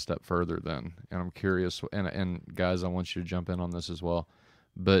question a step further then, and I'm curious, and guys, I want you to jump in on this as well,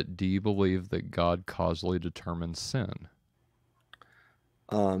 but do you believe that God causally determines sin?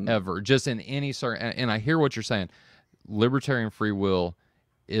 Ever, just in any certain, and I hear what you're saying, libertarian free will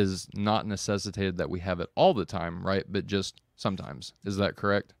is not necessitated that we have it all the time, right? But just sometimes. Is that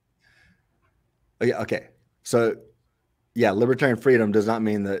correct? Yeah. Okay. So yeah, libertarian freedom does not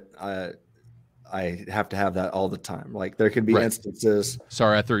mean that I have to have that all the time. Like there could be instances.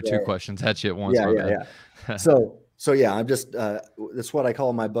 Sorry, I threw two questions at you at once. Yeah. So yeah, I'm just, that's what I call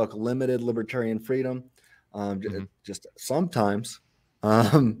in my book, limited libertarian freedom. Just sometimes,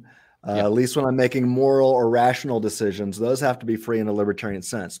 at least when I'm making moral or rational decisions, those have to be free in a libertarian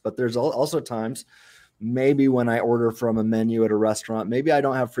sense. But there's also times, maybe when I order from a menu at a restaurant, maybe I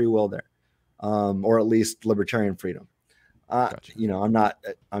don't have free will there, or at least libertarian freedom. Gotcha.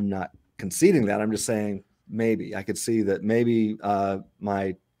 I'm not conceding that. I'm just saying maybe I could see that maybe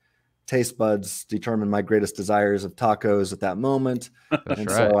my taste buds determine my greatest desires of tacos at that moment. That's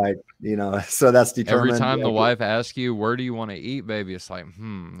right. So so that's determined. Every time the wife asks you, where do you want to eat, baby? It's like,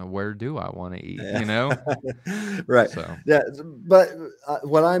 where do I want to eat? Right. So. Yeah. But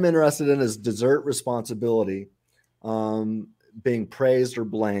what I'm interested in is desert responsibility, being praised or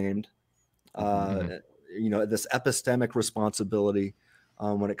blamed, this epistemic responsibility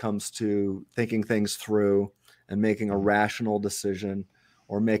when it comes to thinking things through and making a rational decision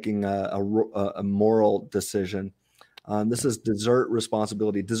or making a moral decision. This is desert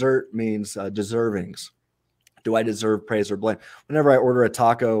responsibility. Desert means deservings. Do I deserve praise or blame? Whenever I order a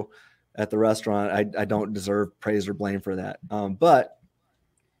taco at the restaurant, I don't deserve praise or blame for that. But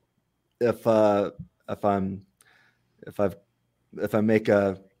if I make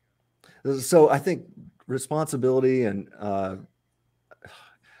so I think responsibility and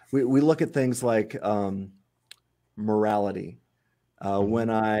we look at things like morality. When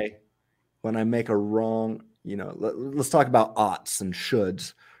I make a wrong, let's talk about oughts and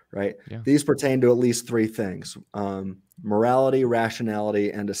shoulds, right? Yeah. These pertain to at least three things: morality,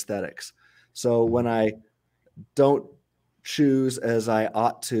 rationality, and aesthetics. So when I don't choose as I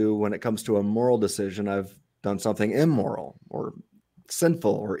ought to when it comes to a moral decision, I've done something immoral or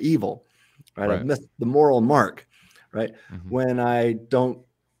sinful or evil, right? I've missed the moral mark, right? When I don't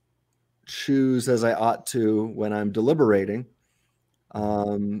choose as I ought to when I'm deliberating,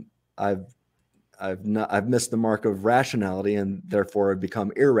 I've missed the mark of rationality, and therefore I've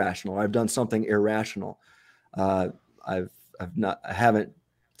become irrational. I've done something irrational. I haven't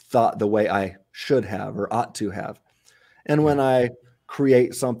thought the way I should have or ought to have. And when I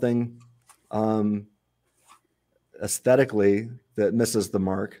create something aesthetically that misses the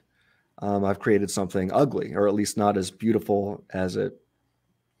mark, I've created something ugly, or at least not as beautiful as it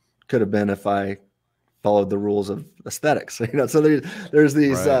could have been if I followed the rules of aesthetics. So there's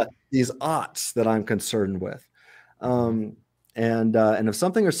these oughts that I'm concerned with, and if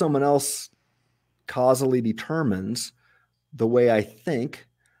something or someone else causally determines the way I think,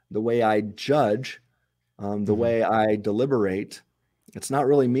 the way I judge, the way I deliberate, it's not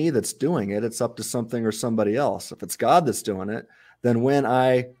really me that's doing it. It's up to something or somebody else. If it's God that's doing it, then when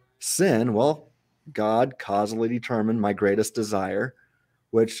I sin, well, God causally determined my greatest desire,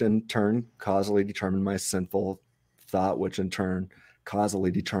 which in turn causally determined my sinful thought, which in turn causally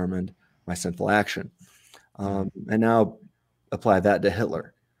determined my sinful action. And now apply that to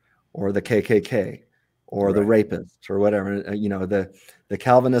Hitler or the KKK or the rapist or whatever, the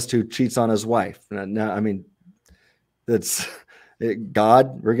Calvinist who cheats on his wife. Now, I mean, that's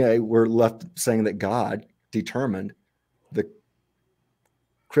God. We're left saying that God determined the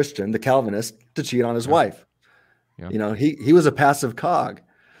Christian, the Calvinist, to cheat on his wife. Yeah. He was a passive cog.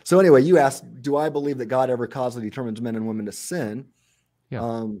 So anyway, you asked, do I believe that God ever causally determines men and women to sin?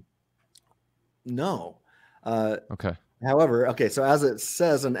 Yeah. No. Okay. However, so as it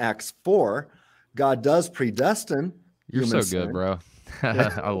says in Acts 4, God does predestine. You're so sin. good, bro.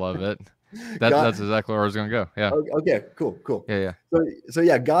 I love it. That's exactly where I was going to go. Yeah. Okay. Cool. Yeah. So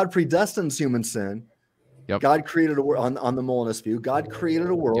God predestines human sin. Yep. God created a world on the Molinist view. God created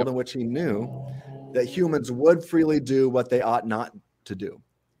a world in which He knew that humans would freely do what they ought not to do.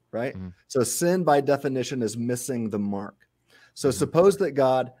 Right. So sin, by definition, is missing the mark. So suppose that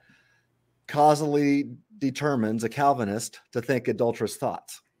God causally determines a Calvinist to think adulterous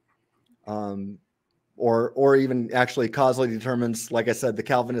thoughts, or even actually causally determines, like I said, the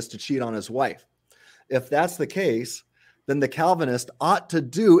Calvinist to cheat on his wife. If that's the case, then the Calvinist ought to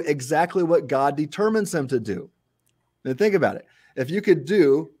do exactly what God determines him to do. And think about it. If you could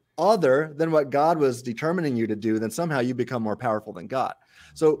do other than what God was determining you to do, then somehow you become more powerful than God.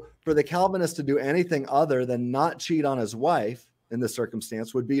 So for the Calvinist to do anything other than not cheat on his wife in this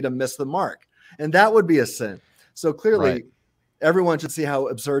circumstance would be to miss the mark. And that would be a sin. So clearly, everyone should see how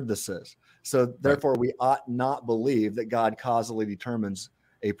absurd this is. So therefore, we ought not believe that God causally determines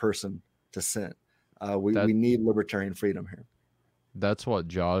a person to sin. We need libertarian freedom here. That's what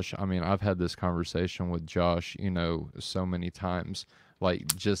Josh, I've had this conversation with Josh, so many times, like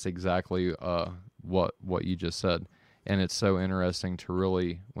just exactly what you just said. And it's so interesting to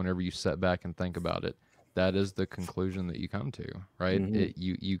really, whenever you sit back and think about it, that is the conclusion that you come to, right?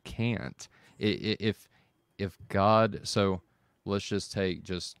 You can't. If God, so let's just take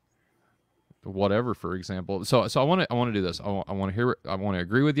just whatever, for example. So I want to do this. I want to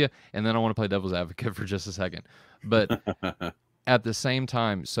agree with you, and then I want to play devil's advocate for just a second. But at the same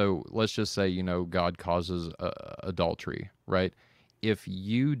time, so let's just say, God causes adultery, right? If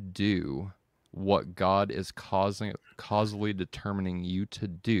you do what God is causally determining you to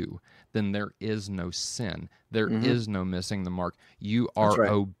do, then there is no sin. There is no missing the mark. You are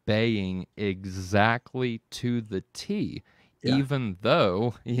obeying exactly to the T, even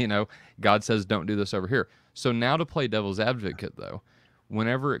though, God says, don't do this over here. So now to play devil's advocate, though,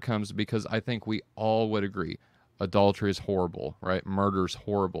 whenever it comes, because I think we all would agree, adultery is horrible, right? Murder is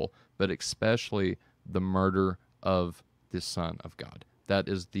horrible, but especially the murder of the Son of God. That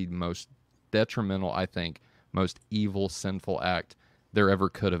is the most detrimental, I think, most evil, sinful act there ever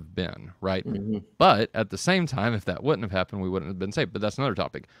could have been, right? But at the same time, if that wouldn't have happened, we wouldn't have been saved. But that's another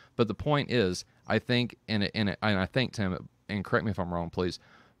topic. But the point is, I think, and I think, Tim, and correct me if I'm wrong, please,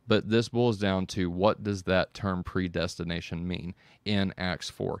 But this boils down to, what does that term predestination mean in Acts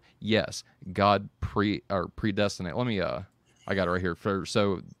 4? Yes, God predestinate. Let me I got it right here.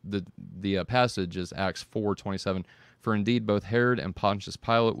 So the passage is Acts 4:27. For indeed both Herod and Pontius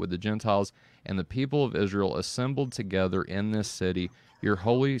Pilate with the Gentiles and the people of Israel assembled together in this city your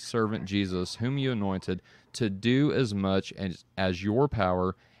holy servant Jesus, whom you anointed, to do as much as your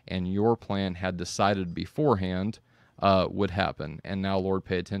power and your plan had decided beforehand would happen. And now, Lord,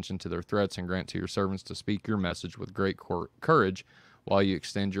 pay attention to their threats and grant to your servants to speak your message with great courage while you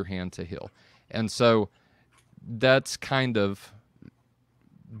extend your hand to heal. And so that's kind of,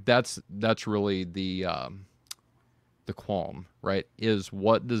 that's really the qualm, right? Is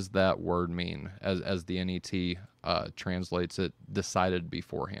what does that word mean as the NET translates it, decided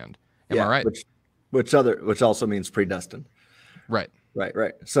beforehand? Am I right? Which also means predestined. Right.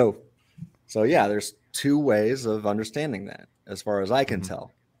 So yeah, there's two ways of understanding that, as far as I can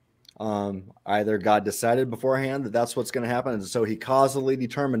tell. Either God decided beforehand that that's what's going to happen, and so he causally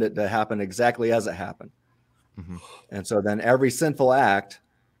determined it to happen exactly as it happened. And so then every sinful act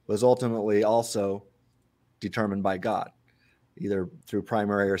was ultimately also determined by God, either through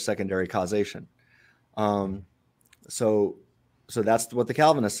primary or secondary causation. So that's what the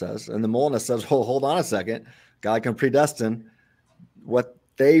Calvinist says. And the Molinist says, well, hold on a second. God can predestine what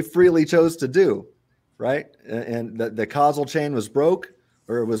they freely chose to do, right? And the causal chain was broken.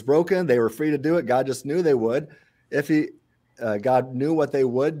 They were free to do it. God just knew they would. God knew what they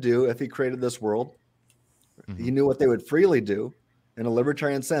would do if he created this world. He knew what they would freely do in a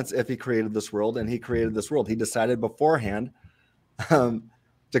libertarian sense if he created this world, and he created this world. He decided beforehand to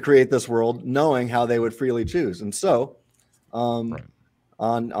create this world, knowing how they would freely choose. And so on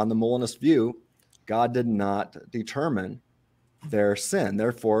the Molinist view, God did not determine their sin.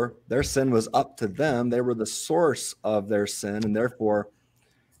 Therefore, their sin was up to them. They were the source of their sin, and therefore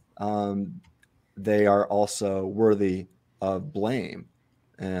they are also worthy of blame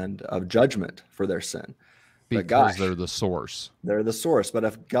and of judgment for their sin. Because they're the source. They're the source. But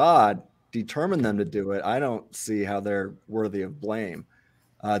if God determined them to do it, I don't see how they're worthy of blame.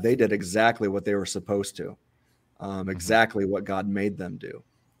 They did exactly what they were supposed to, exactly what God made them do.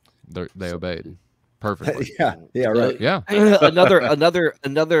 They obeyed perfectly. Yeah, right. Yeah.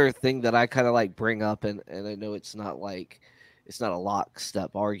 Another thing that I kind of like bring up, and I know it's not a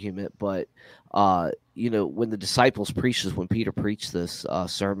lockstep argument, but when the disciples preached this, when Peter preached this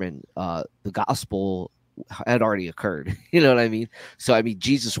sermon, the gospel had already occurred. You know what I mean? So I mean,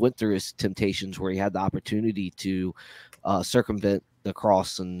 Jesus went through his temptations where he had the opportunity to circumvent the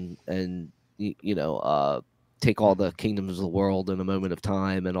cross and take all the kingdoms of the world in a moment of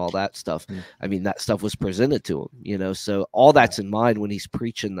time and all that stuff. I mean, that stuff was presented to him, so all that's in mind when he's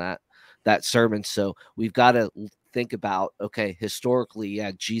preaching that sermon. So we've got to think about, okay, historically,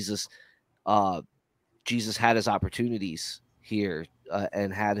 Jesus had his opportunities here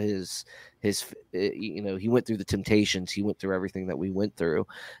and had his he went through the temptations, he went through everything that we went through,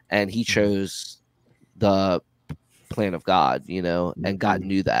 and he chose the plan of God, and God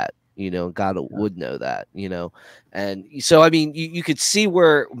knew that, God would know that, and so I mean, you could see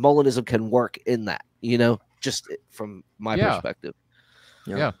where Molinism can work in that, just from my perspective.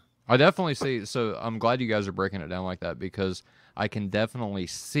 Yeah, I definitely see. So I'm glad you guys are breaking it down like that, because I can definitely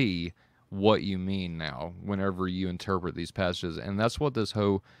see what you mean now whenever you interpret these passages. And that's what this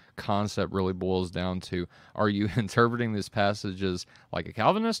whole concept really boils down to. Are you interpreting these passages like a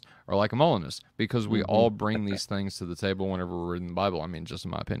Calvinist or like a Molinist? Because we all bring these things to the table whenever we're reading the Bible. I mean, just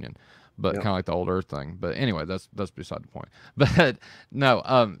in my opinion, but kind of like the old earth thing. But anyway, that's beside the point. But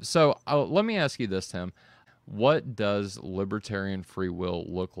no, so let me ask you this, Tim. What does libertarian free will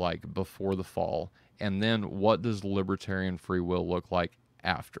look like before the fall? And then what does libertarian free will look like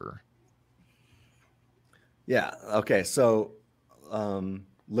after? Yeah. Okay. So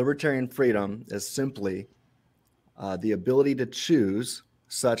libertarian freedom is simply the ability to choose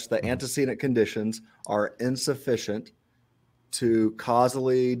such that antecedent conditions are insufficient to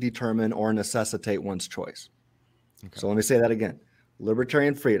causally determine or necessitate one's choice. Okay. So let me say that again.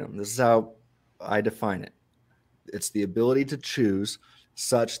 Libertarian freedom, this is how I define it. It's the ability to choose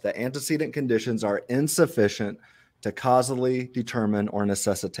such that antecedent conditions are insufficient to causally determine or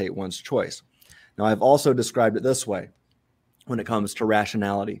necessitate one's choice. Now, I've also described it this way when it comes to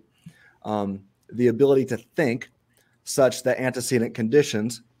rationality. The ability to think such that antecedent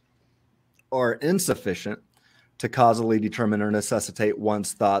conditions are insufficient to causally determine or necessitate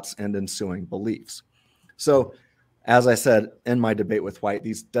one's thoughts and ensuing beliefs. So, as I said in my debate with White,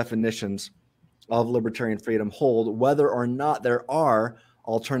 these definitions of libertarian freedom hold whether or not there are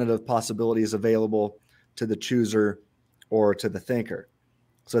alternative possibilities available to the chooser or to the thinker.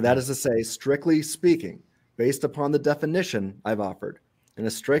 So that is to say, strictly speaking, based upon the definition I've offered, in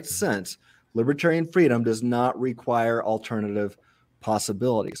a strict sense, libertarian freedom does not require alternative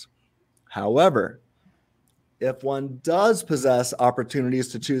possibilities. However, if one does possess opportunities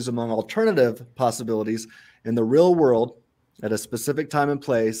to choose among alternative possibilities in the real world at a specific time and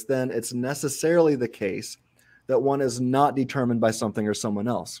place, then it's necessarily the case that one is not determined by something or someone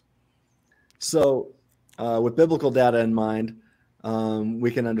else. So with biblical data in mind,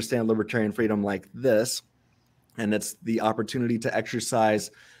 we can understand libertarian freedom like this, and it's the opportunity to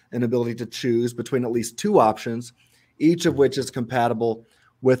exercise an ability to choose between at least two options, each of which is compatible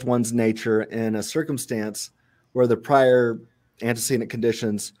with one's nature in a circumstance where the prior antecedent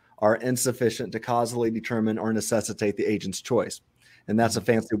conditions are insufficient to causally determine or necessitate the agent's choice. And that's a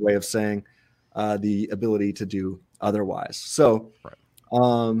fancy way of saying the ability to do otherwise. So,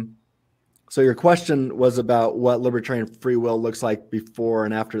 so your question was about what libertarian free will looks like before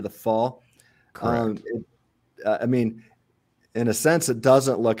and after the fall. Correct. I mean, in a sense, it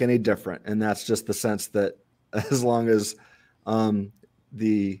doesn't look any different. And that's just the sense that as long as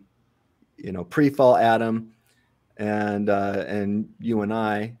the, pre-fall Adam and you and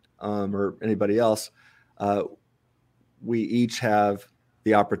I, or anybody else, we each have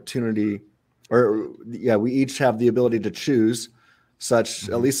the opportunity, we each have the ability to choose such,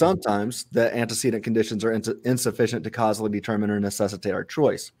 at least sometimes, that antecedent conditions are insufficient to causally determine or necessitate our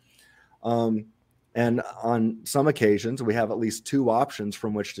choice. And on some occasions, we have at least two options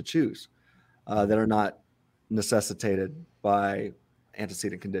from which to choose that are not necessitated by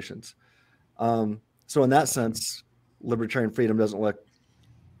antecedent conditions. So in that sense, libertarian freedom doesn't look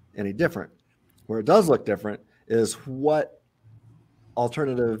any different. Where it does look different is what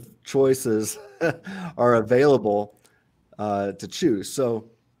alternative choices are available to choose. So,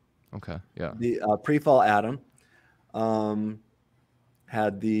 okay, yeah, the pre-fall Adam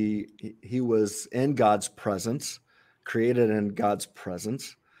he was in God's presence, created in God's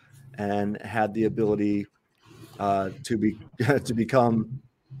presence, and had the ability to become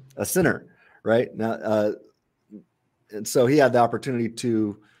a sinner. Right now, and so he had the opportunity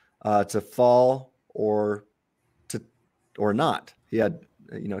to fall or not. He had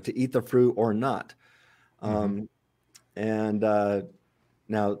to eat the fruit or not. And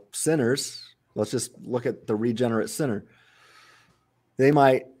now sinners, let's just look at the regenerate sinner. They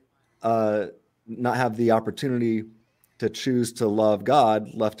might not have the opportunity to choose to love God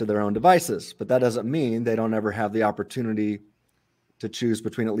left to their own devices, but that doesn't mean they don't ever have the opportunity to choose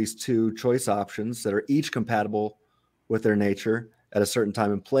between at least two choice options that are each compatible with their nature at a certain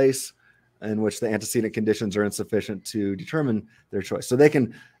time and place in which the antecedent conditions are insufficient to determine their choice. So they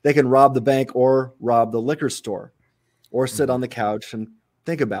can rob the bank or rob the liquor store or sit on the couch and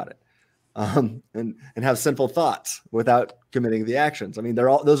think about it and have sinful thoughts without committing the actions. I mean,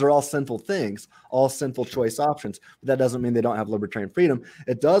 those are all sinful things, all sinful choice options, but that doesn't mean they don't have libertarian freedom.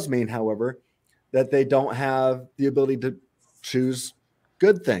 It does mean, however, that they don't have the ability to choose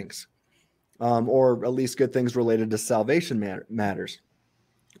good things, or at least good things related to salvation matters.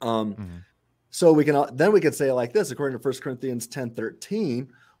 So we could say it like this, according to 1 Corinthians 10:13,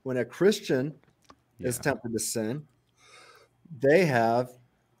 when a Christian is tempted to sin, they have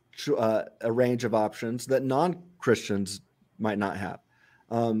a range of options that non-Christians might not have.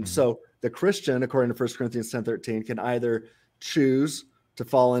 So the Christian, according to 1 Corinthians 10:13, can either choose to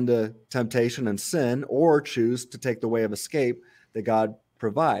fall into temptation and sin, or choose to take the way of escape that God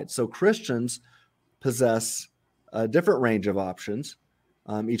provides. So Christians possess a different range of options,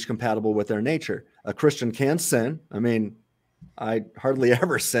 each compatible with their nature. A Christian can sin. I mean, I hardly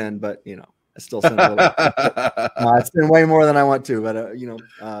ever sin, but I still sin a little bit. I sin way more than I want to, but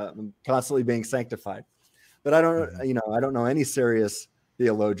I'm constantly being sanctified. But I don't know any serious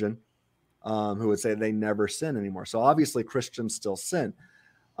theologian who would say they never sin anymore. So obviously Christians still sin.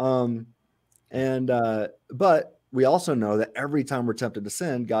 But we also know that every time we're tempted to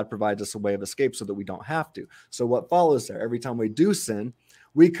sin, God provides us a way of escape so that we don't have to. So what follows there? Every time we do sin,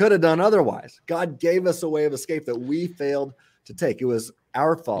 we could have done otherwise. God gave us a way of escape that we failed to take. It was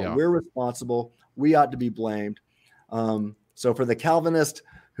our fault. Yeah. We're responsible. We ought to be blamed. So for the Calvinist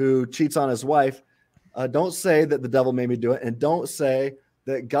who cheats on his wife, don't say that the devil made me do it, and don't say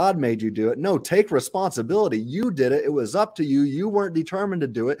that God made you do it. No, take responsibility. You did it. It was up to you. You weren't determined to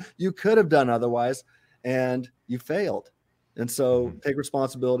do it. You could have done otherwise, and you failed. And so take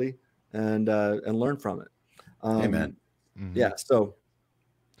responsibility and learn from it. Amen. Yeah. So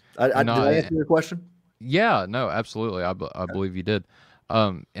did I answer your question? Yeah, no, absolutely. I believe you did.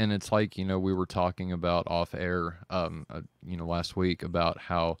 And it's like, we were talking about off air, last week about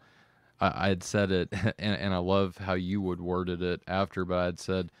how I had said it, and I love how you would worded it after, but I'd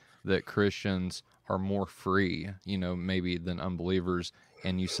said that Christians are more free, maybe than unbelievers,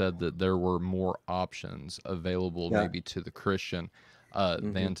 and you said that there were more options available maybe to the Christian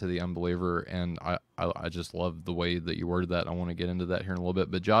than to the unbeliever, and I just love the way that you worded that. I want to get into that here in a little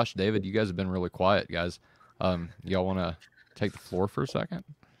bit, but Josh, David, you guys have been really quiet, guys. Y'all want to take the floor for a second?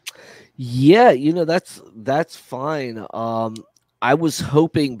 Yeah, that's fine. I was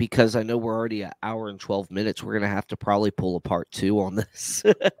hoping, because I know we're already an hour and 12 minutes, we're going to have to probably pull a part 2 on this.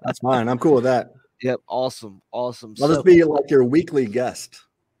 That's fine. I'm cool with that. Yep. Awesome. I'll just be like your weekly guest.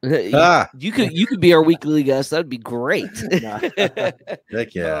 You could be our weekly guest. That'd be great.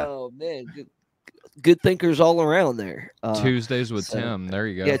 Heck yeah. Oh man. Good thinkers all around there. Tuesdays with Tim. There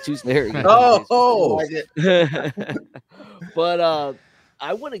you go. Yeah, Tuesday. There you go. Oh. But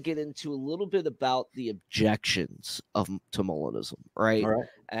I want to get into a little bit about the objections to Molinism, right? All right.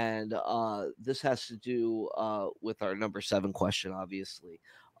 And this has to do with our number 7 question, obviously.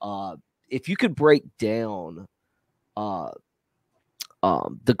 If you could break down the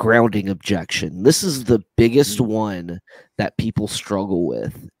grounding objection, this is the biggest one that people struggle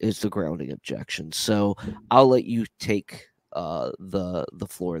with, is the grounding objection. So I'll let you take the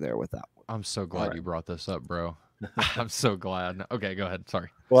floor there with that one. I'm so glad you brought this up, bro. I'm so glad. Okay, go ahead. Sorry.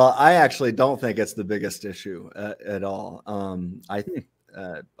 Well, I actually don't think it's the biggest issue at all.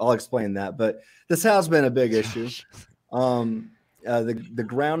 I'll explain that, but this has been a big issue. The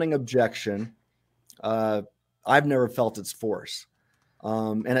grounding objection, I've never felt its force,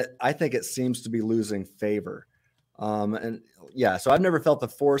 and I think it seems to be losing favor. So I've never felt the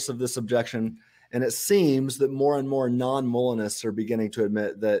force of this objection, and it seems that more and more non-Molinists are beginning to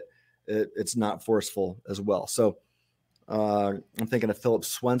admit that it's not forceful as well. So I'm thinking of Philip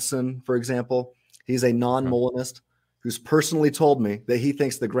Swenson, for example. He's a non-Molinist who's personally told me that he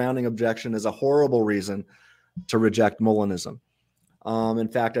thinks the grounding objection is a horrible reason to reject Molinism. In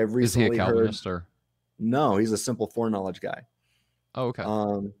fact, I've recently Is he a Calvinist or? No, he's a simple foreknowledge guy. Oh, okay.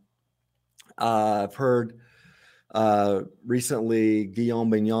 I've heard recently Guillaume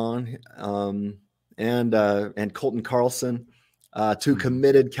Bignon and Colton Carlson, 2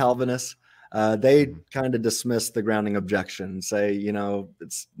 committed Calvinists. They kind of dismiss the grounding objection and say,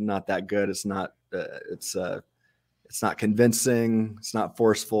 it's not that good. It's not convincing. It's not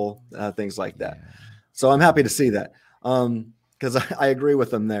forceful, things like that. Yeah. So I'm happy to see that. Because I agree with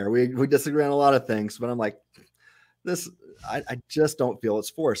them there. We disagree on a lot of things, but I'm like, I just don't feel it's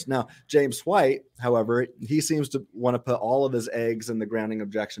forced. Now, James White, however, he seems to want to put all of his eggs in the grounding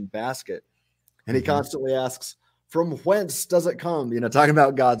objection basket. And he constantly asks, from whence does it come? Talking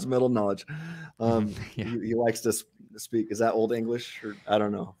about God's middle knowledge. He likes to speak. Is that Old English? Or I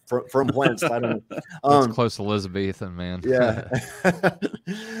don't know. From whence? I don't know. That's close to Elizabethan, man. Yeah.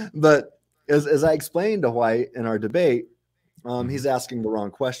 But as I explained to White in our debate, he's asking the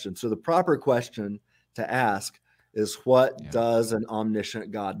wrong question. So the proper question to ask is, what does an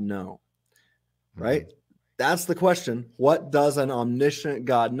omniscient God know? Right? That's the question. What does an omniscient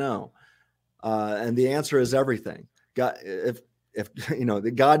God know? And the answer is everything. God, if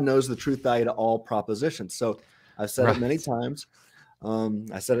God knows the truth value to all propositions. So I've said it many times.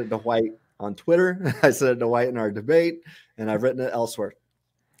 I said it to White on Twitter. I said it to White in our debate, and I've written it elsewhere.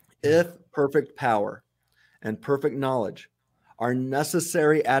 If perfect power and perfect knowledge are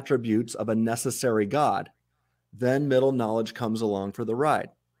necessary attributes of a necessary God, then middle knowledge comes along for the ride.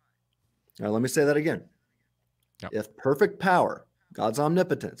 Now, let me say that again. Yep. If perfect power, God's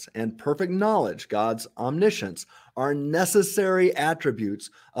omnipotence, and perfect knowledge, God's omniscience, are necessary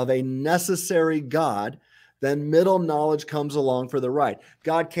attributes of a necessary God, then middle knowledge comes along for the ride.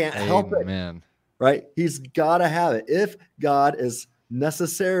 God can't help it, right? He's got to have it. If God is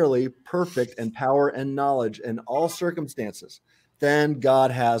necessarily perfect in power and knowledge in all circumstances, then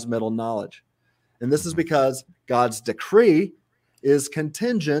God has middle knowledge. And this is because God's decree is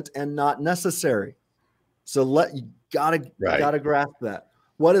contingent and not necessary. So you gotta grasp that.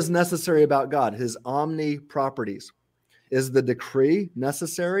 What is necessary about God? His omni properties. Is the decree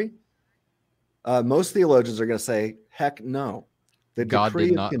necessary? Most theologians are going to say, heck no. The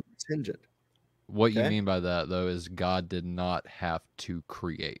decree is contingent. What you mean by that, though, is God did not have to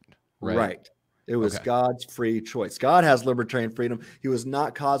create, right? Right. It was God's free choice. God has libertarian freedom. He was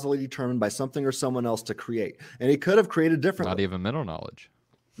not causally determined by something or someone else to create. And he could have created differently. Not even middle knowledge.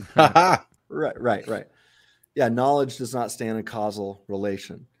 Right. Yeah, knowledge does not stand in causal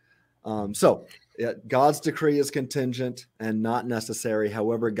relation. God's decree is contingent and not necessary.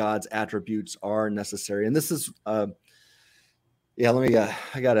 However, God's attributes are necessary. And this is, I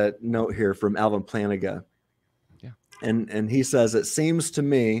got a note here from Alvin Planiga. Yeah. And he says, it seems to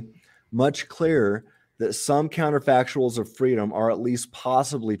me much clearer that some counterfactuals of freedom are at least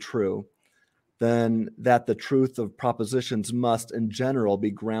possibly true than that the truth of propositions must in general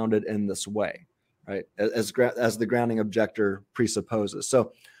be grounded in this way, right? As the grounding objector presupposes.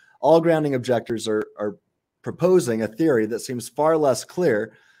 So all grounding objectors are proposing a theory that seems far less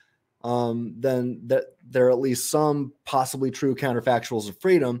clear than that there are at least some possibly true counterfactuals of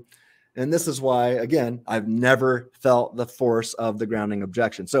freedom. And this is why, again, I've never felt the force of the grounding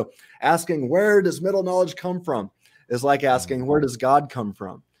objection. So asking where does middle knowledge come from is like asking where does God come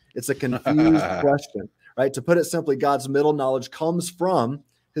from? It's a confused question, right? To put it simply, God's middle knowledge comes from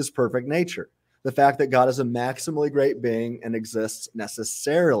his perfect nature. The fact that God is a maximally great being and exists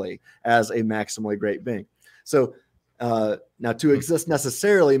necessarily as a maximally great being. So now to exist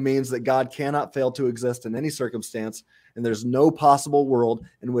necessarily means that God cannot fail to exist in any circumstance, and there's no possible world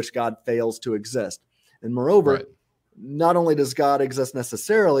in which God fails to exist. And moreover, not only does God exist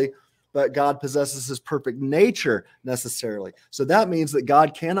necessarily, but God possesses his perfect nature necessarily. So that means that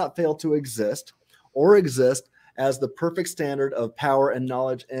God cannot fail to exist or exist as the perfect standard of power and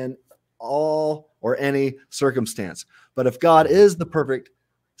knowledge in all or any circumstance. But if God is the perfect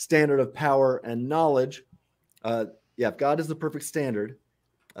standard of power and knowledge, if God is the perfect standard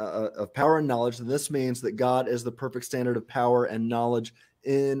of power and knowledge, then this means that God is the perfect standard of power and knowledge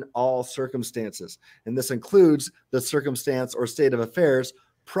in all circumstances. And this includes the circumstance or state of affairs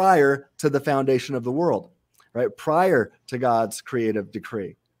prior to the foundation of the world, right? Prior to God's creative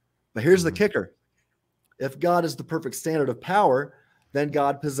decree. But here's the kicker. If God is the perfect standard of power, then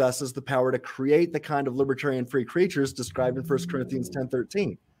God possesses the power to create the kind of libertarian free creatures described in 1 Corinthians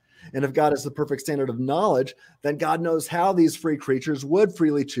 10:13. And if God is the perfect standard of knowledge, then God knows how these free creatures would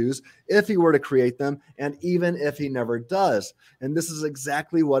freely choose if he were to create them, and even if he never does. And this is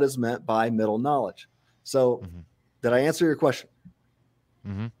exactly what is meant by middle knowledge. So did I answer your question?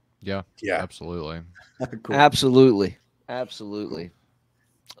 Yeah, absolutely. Cool. Absolutely.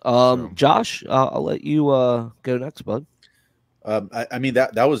 Josh, I'll let you go next, bud. I mean,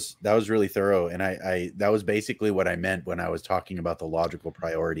 that was really thorough, and I that was basically what I meant when I was talking about the logical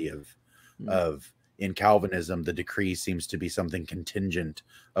priority of in Calvinism, the decree seems to be something contingent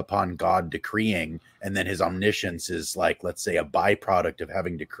upon God decreeing, and then his omniscience is like, let's say, a byproduct of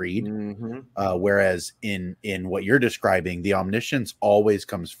having decreed. Whereas in what you're describing, the omniscience always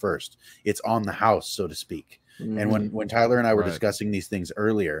comes first. It's on the house, so to speak. And when Tyler and I were discussing these things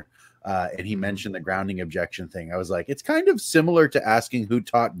earlier, and he mentioned the grounding objection thing, I was like, it's kind of similar to asking who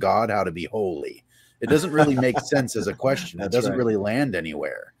taught God how to be holy. It doesn't really make sense as a question. It doesn't really land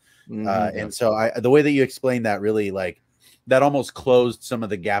anywhere. And so the way that you explained that really, like, that almost closed some of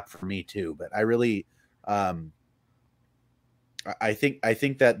the gap for me too. But I really, I think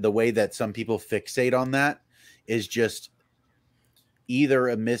that the way that some people fixate on that is just either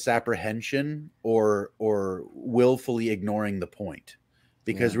a misapprehension or willfully ignoring the point.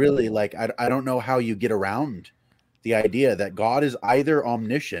 Because really, like, I don't know how you get around the idea that God is either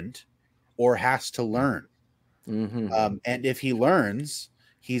omniscient or has to learn. And if he learns,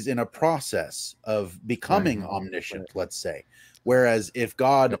 he's in a process of becoming omniscient, let's say. Whereas if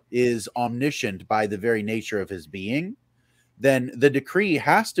God is omniscient by the very nature of his being, then the decree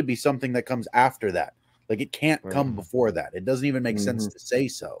has to be something that comes after that. Like, it can't come before that. It doesn't even make sense to say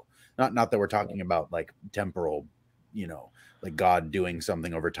so. Not that we're talking about like temporal, you know, like God doing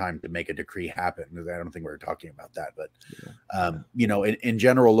something over time to make a decree happen. I don't think we're talking about that, but you know, in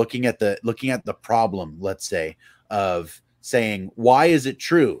general, looking at the problem, let's say, of saying, why is it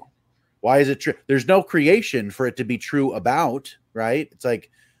true? Why is it true? There's no creation for it to be true about, right? It's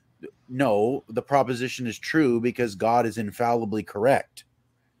like, no, the proposition is true because God is infallibly correct.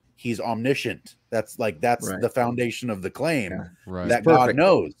 He's omniscient. That's the foundation of the claim that God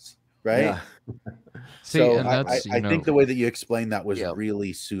knows, right? Yeah. See, so and that's, I think the way that you explained that was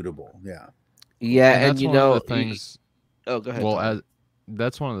really suitable. Yeah, and you know, the things. Oh, go ahead. Well,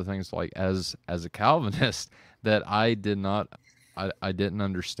 that's one of the things, like, as a Calvinist, that I didn't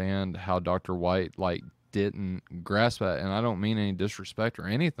understand how Dr. White, like, didn't grasp that. And I don't mean any disrespect or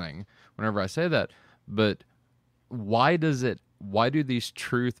anything whenever I say that, but why do these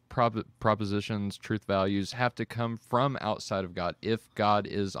propositions, truth values, have to come from outside of God? If God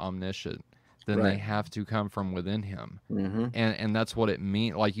is omniscient, then they have to come from within him. And that's what it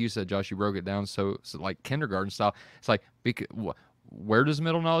means. Like you said, Josh, you broke it down so like kindergarten style. It's like, where does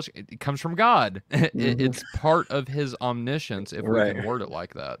middle knowledge? It comes from God. It's part of his omniscience, if we can word it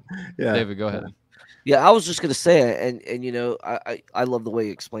like that. David, go ahead. I was just gonna say, and you know, I love the way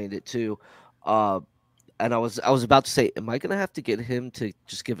you explained it too. and I was about to say, am I going to have to get him to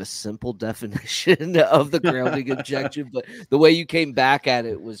just give a simple definition of the grounding objection? But the way you came back at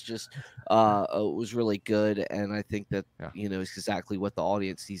it was just was really good, and I think that it's exactly what the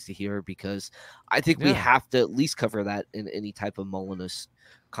audience needs to hear, because I think we have to at least cover that in any type of Molinist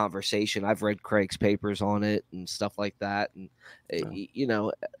conversation. I've read Craig's papers on it and stuff like that, and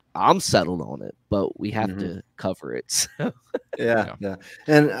I'm settled on it, but we have to cover it. So. Yeah.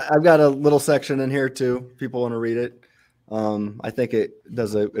 And I've got a little section in here too. People want to read it. I think it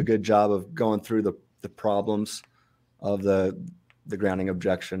does a good job of going through the problems of the grounding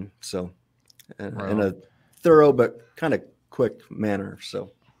objection. So in a thorough but kind of quick manner.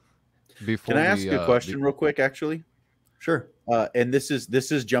 So can I ask you a question real quick, actually? Sure. And this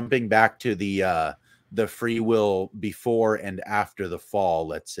is jumping back to the free will before and after the fall,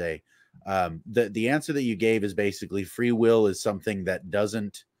 let's say. The answer that you gave is basically free will is something that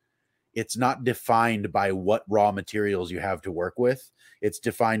it's not defined by what raw materials you have to work with. It's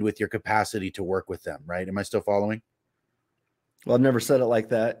defined with your capacity to work with them, right? Am I still following? Well, I've never said it like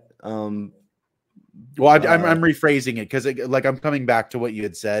that. I'm rephrasing it because I'm coming back to what you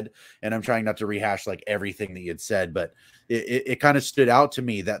had said, and I'm trying not to rehash like everything that you had said, but it kind of stood out to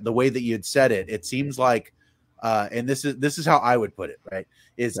me that the way that you had said it, it seems like, and this is how I would put it, right?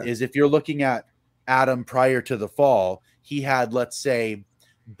 Is if you're looking at Adam prior to the fall, he had, let's say,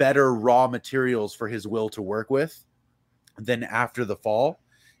 better raw materials for his will to work with than after the fall.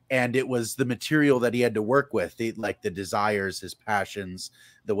 And it was the material that he had to work with, like the desires, his passions,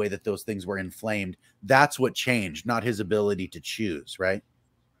 the way that those things were inflamed. That's what changed, not his ability to choose, right?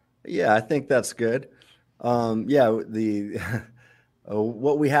 Yeah, I think that's good. The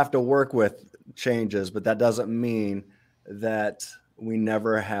what we have to work with changes, but that doesn't mean that we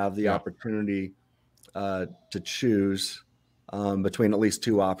never have the opportunity to choose between at least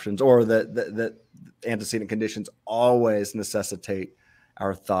two options, or that antecedent conditions always necessitate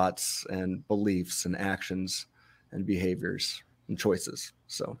our thoughts and beliefs and actions and behaviors and choices.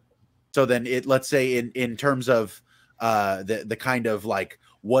 So then let's say in terms of the kind of like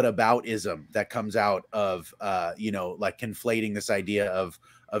whataboutism that comes out of like conflating this idea of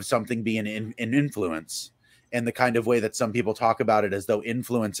something being an influence, and the kind of way that some people talk about it as though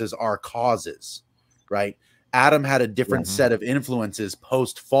influences are causes, right? Adam had a different set of influences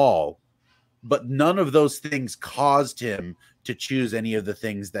post fall, but none of those things caused him to choose any of the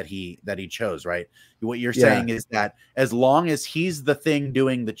things that he chose, right? What you're saying is that as long as he's the thing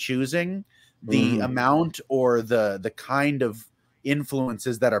doing the choosing, the amount or the kind of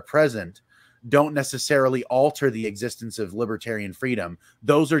influences that are present don't necessarily alter the existence of libertarian freedom.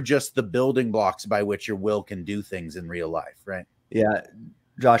 Those are just the building blocks by which your will can do things in real life, right? Yeah,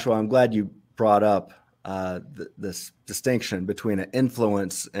 Joshua, I'm glad you brought up this distinction between an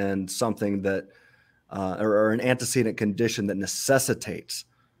influence and something that or an antecedent condition that necessitates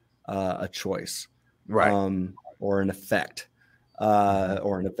a choice, right? Or an effect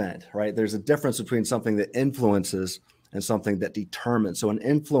or an event, right? There's a difference between something that influences and something that determines. So an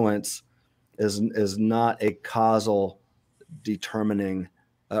influence is not a causal determining,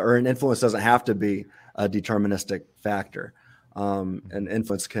 or an influence doesn't have to be a deterministic factor. An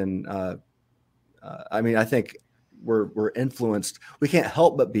influence can, I think we're influenced. We can't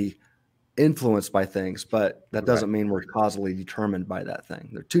help but be influenced by things, but that doesn't mean we're causally determined by that thing.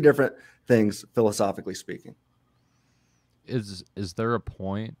 They're two different things, philosophically speaking. Is there a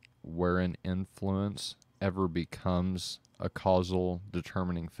point where an influence ever becomes a causal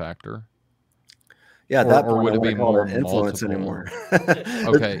determining factor? Yeah, or would it be more influence multiple? Anymore?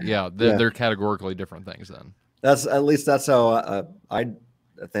 Okay, they're categorically different things then. That's how I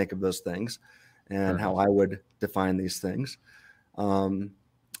think of those things, and how I would define these things. So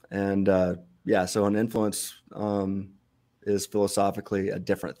an influence is philosophically a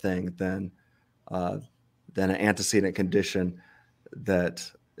different thing than an antecedent condition that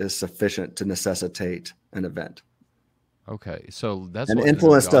is sufficient to necessitate an event. Okay, so that's an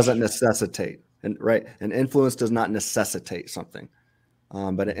influence doesn't necessitate, and an influence does not necessitate something,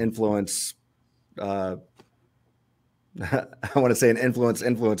 but an influence. I want to say an influence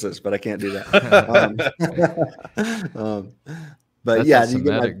influences, but I can't do that. But that's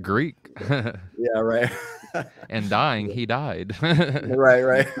Semitic Greek. Yeah, right. And dying, he died.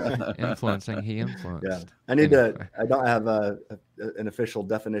 right. Influencing, he influenced. Yeah, I need to. I don't have an official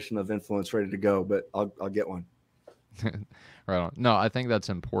definition of influence ready to go, but I'll get one. Right on. No, I think that's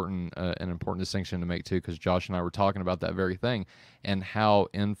important, an important distinction to make too, because Josh and I were talking about that very thing, and how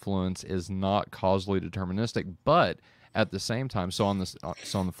influence is not causally deterministic, but at the same time, so on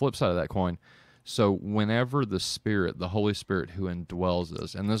the flip side of that coin, so whenever the Spirit, the Holy Spirit who indwells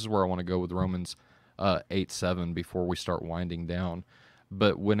us, and this is where I want to go with Romans 8:7 before we start winding down.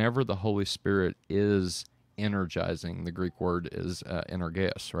 But whenever the Holy Spirit is energizing, the Greek word is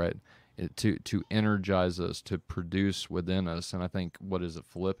energeos, right? To energize us, to produce within us. And I think, what is it,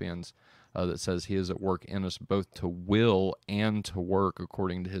 Philippians, that says he is at work in us both to will and to work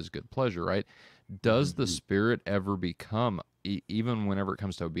according to his good pleasure, right? Does the Spirit ever become, even whenever it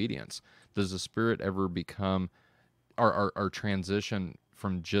comes to obedience, does the Spirit ever become our transition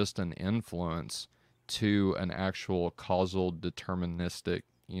from just an influence to an actual causal deterministic,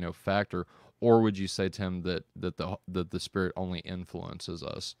 factor? Or would you say, Tim, that the Spirit only influences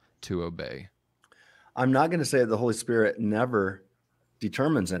us to obey? I'm not going to say that the Holy Spirit never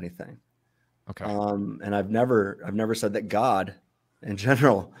determines anything. Okay. And I've never said that God in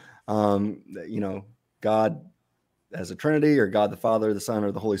general, God as a Trinity, or God the Father, the Son,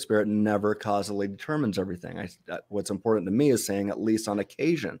 or the Holy Spirit never causally determines everything. What's important to me is saying, at least on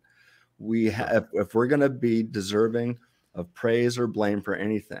occasion, we have, if we're going to be deserving of praise or blame for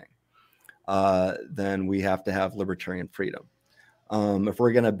anything, then we have to have libertarian freedom. If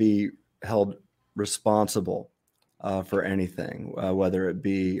we're going to be held responsible for anything, whether it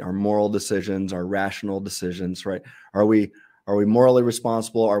be our moral decisions, our rational decisions, right? Are we morally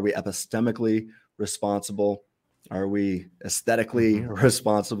responsible? Are we epistemically responsible? Are we aesthetically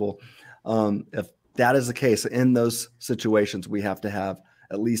responsible? If that is the case, in those situations, we have to have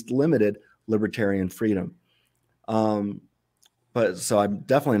at least limited libertarian freedom. But so I'm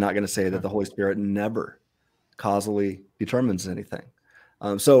definitely not going to say that the Holy Spirit never causally determines anything.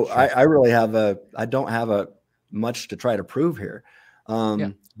 Sure. I really I don't have much to try to prove here.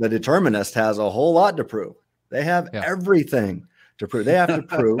 The determinist has a whole lot to prove. They have everything to prove. They have to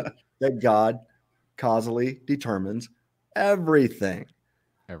prove that God causally determines everything.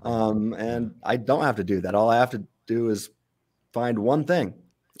 And I don't have to do that. All I have to do is find one thing,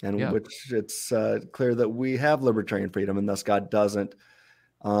 and which it's clear that we have libertarian freedom, and thus God doesn't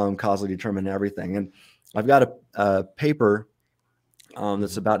causally determine everything. And I've got a paper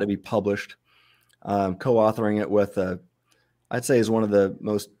that's about to be published, co-authoring it with I'd say is one of the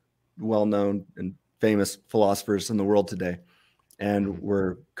most well-known and famous philosophers in the world today. And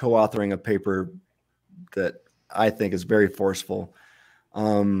we're co-authoring a paper that I think is very forceful,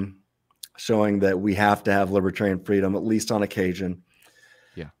 showing that we have to have libertarian freedom, at least on occasion.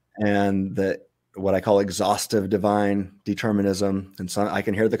 Yeah. And that what I call exhaustive divine determinism. And so I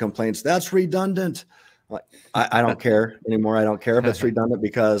can hear the complaints, that's redundant. I don't care anymore. I don't care if it's redundant,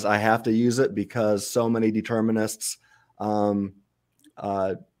 because I have to use it, because so many determinists kind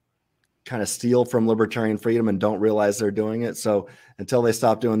of steal from libertarian freedom and don't realize they're doing it. So until they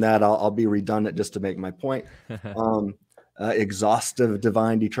stop doing that, I'll be redundant just to make my point. Exhaustive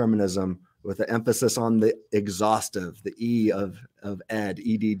divine determinism, with the emphasis on the exhaustive, the E of ed,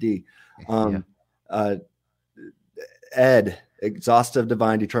 EDD. Exhaustive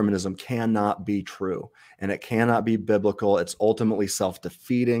divine determinism cannot be true, and it cannot be biblical. It's ultimately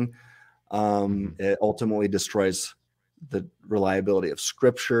self-defeating. It ultimately destroys the reliability of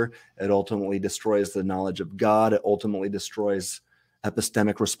Scripture. It ultimately destroys the knowledge of God. It ultimately destroys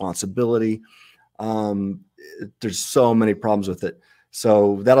epistemic responsibility. There's so many problems with it.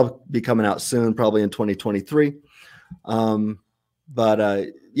 So that'll be coming out soon, probably in 2023. All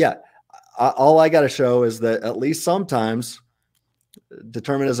I got to show is that at least sometimes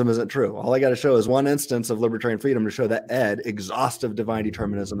determinism isn't true. All I got to show is one instance of libertarian freedom to show that exhaustive divine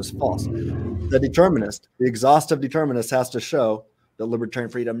determinism, is false. The exhaustive determinist has to show that libertarian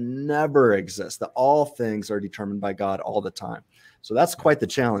freedom never exists, that all things are determined by God all the time. So that's quite the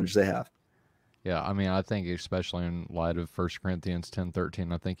challenge they have. Yeah, I mean, I think especially in light of 1 Corinthians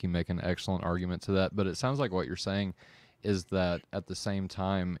 10:13, I think you make an excellent argument to that. But it sounds like what you're saying is that at the same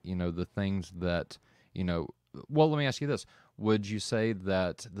time, the things that, well, let me ask you this. Would you say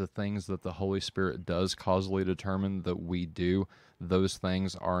that the things that the Holy Spirit does causally determine that we do, those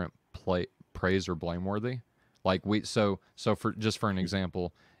things aren't praise or blameworthy? Like so for an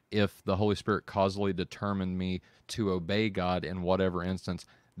example, if the Holy Spirit causally determined me to obey God in whatever instance,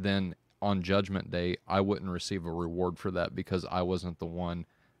 then on Judgment Day, I wouldn't receive a reward for that, because I wasn't the one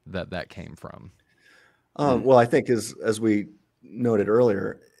that came from. Well, I think as we noted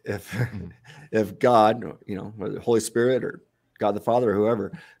earlier, if God, whether the Holy Spirit or God the Father or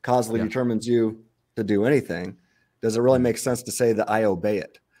whoever causally determines you to do anything, does it really make sense to say that I obey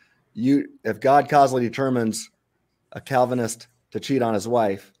it? If God causally determines a Calvinist to cheat on his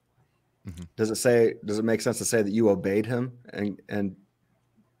wife, does it make sense to say that you obeyed him, and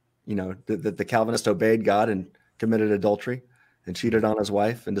that the Calvinist obeyed God and committed adultery and cheated on his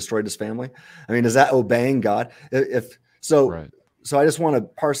wife and destroyed his family? I mean, is that obeying God? If so, right. so I just want to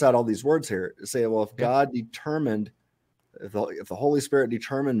parse out all these words here. Say, well, if God determined, if the Holy Spirit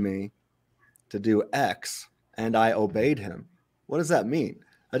determined me to do X and I obeyed him, what does that mean?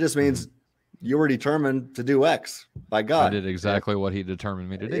 That just means you were determined to do X by God. I did exactly what he determined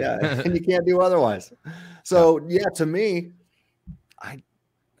me to do. Yeah, and you can't do otherwise. So to me,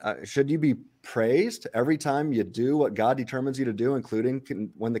 should you be praised every time you do what God determines you to do,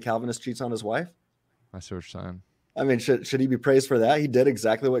 including when the Calvinist cheats on his wife? I see what you're saying. I mean, should he be praised for that? He did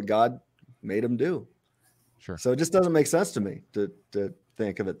exactly what God made him do. Sure. So it just doesn't make sense to me to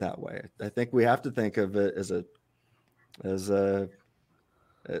think of it that way. I think we have to think of it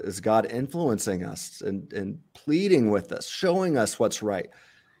as God influencing us and pleading with us, showing us what's right,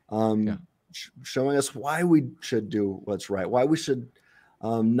 showing us why we should do what's right, why we should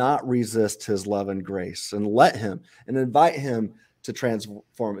not resist his love and grace, and let him and invite him to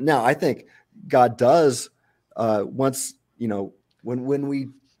transform. Now, I think God does once, when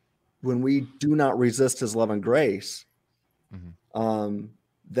we do not resist his love and grace,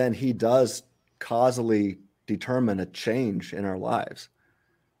 then he does causally determine a change in our lives,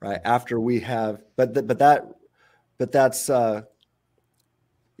 right? After we have, but that's so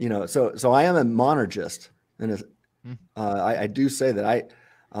I am a monergist, and I do say that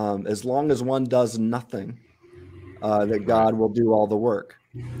as long as one does nothing, that God will do all the work.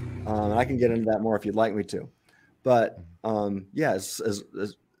 I can get into that more if you'd like me to, but as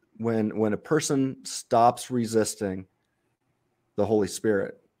when a person stops resisting the Holy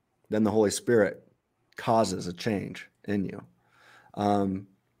Spirit, then the Holy Spirit causes a change in you.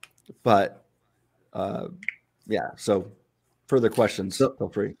 So further questions,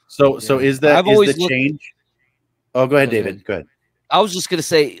 feel free. So is the change? Oh, go ahead, David. Go ahead. I was just gonna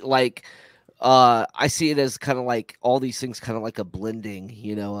say, like, I see it as kind of like all these things, kind of like a blending,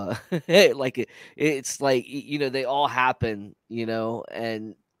 like it's like, they all happen,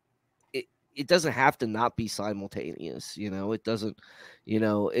 and it doesn't have to not be simultaneous, it doesn't,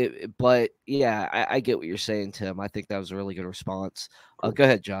 but yeah, I get what you're saying, Tim. I think that was a really good response. Cool. Go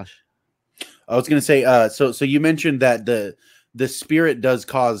ahead, Josh. I was going to say, so you mentioned that the Spirit does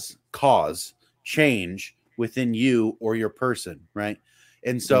cause change within you or your person, right?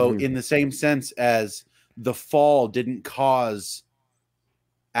 And so in the same sense as the fall didn't cause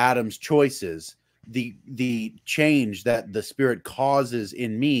Adam's choices, the change that the Spirit causes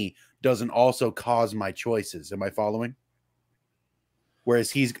in me doesn't also cause my choices. Am I following?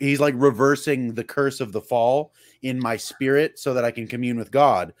 Whereas he's like reversing the curse of the fall in my spirit so that I can commune with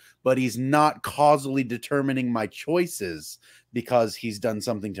God, but he's not causally determining my choices because he's done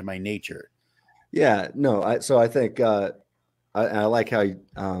something to my nature. Yeah, no. I think I like how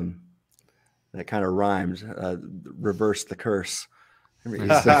that kind of rhymes. Reverse the curse.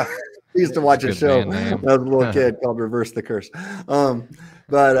 I used to watch a show when I was a little kid called "Reverse the Curse."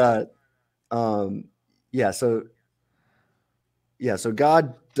 So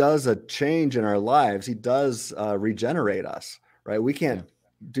God does a change in our lives. He does regenerate us, right? We can't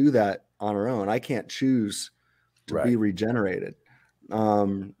do that on our own. I can't choose to be regenerated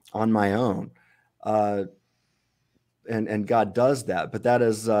on my own. And God does that. But that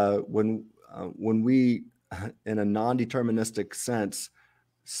is when we, in a non-deterministic sense,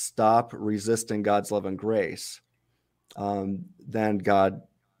 stop resisting God's love and grace, then God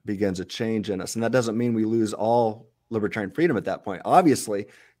begins a change in us. And that doesn't mean we lose all libertarian freedom at that point. Obviously,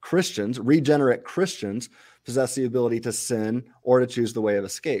 regenerate Christians possess the ability to sin or to choose the way of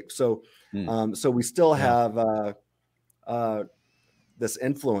escape. So we still have this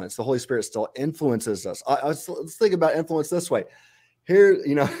influence. The Holy Spirit still influences us. Let's think about influence this way. Here,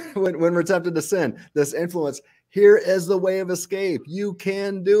 when we're tempted to sin, this influence, here is the way of escape. You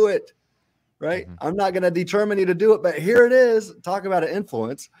can do it, right? I'm not going to determine you to do it, but here it is. Talk about an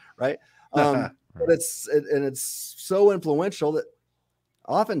influence, right? But it's so influential that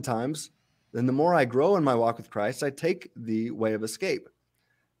oftentimes, then the more I grow in my walk with Christ, I take the way of escape.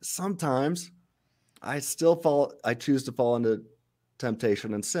 Sometimes I choose to fall into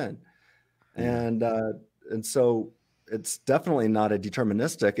temptation and sin. And so it's definitely not a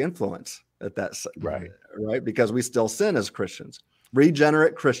deterministic influence at that, right? Because we still sin as Christians.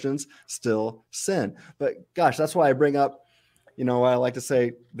 Regenerate Christians still sin. But gosh, that's why I bring up, I like to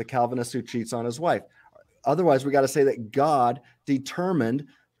say the Calvinist who cheats on his wife. Otherwise, we got to say that God determined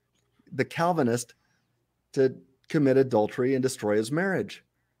the Calvinist to commit adultery and destroy his marriage.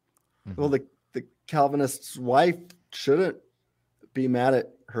 Well, the Calvinist's wife shouldn't be mad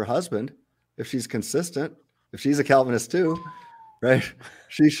at her husband if she's consistent, if she's a Calvinist too, right?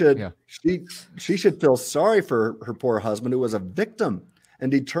 She should feel sorry for her poor husband who was a victim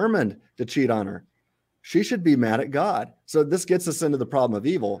and determined to cheat on her. she should be mad at God. So this gets us into the problem of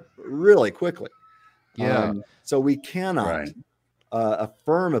evil really quickly. Yeah. So we cannot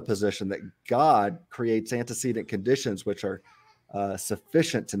affirm a position that God creates antecedent conditions which are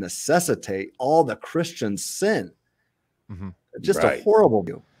sufficient to necessitate all the Christians' sin. Just a horrible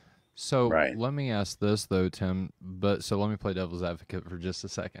view. So let me ask this though, Tim. So let me play devil's advocate for just a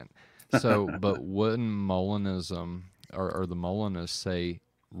second. So, but wouldn't Molinism or the Molinists say,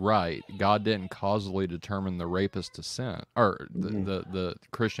 right, God didn't causally determine the rapist to sin, or the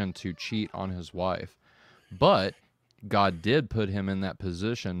Christian to cheat on his wife, but God did put him in that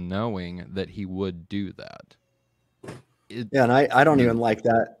position knowing that he would do that. Yeah, and I don't even like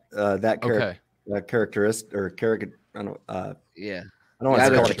that characteristic or character. I don't know. Yeah. I don't want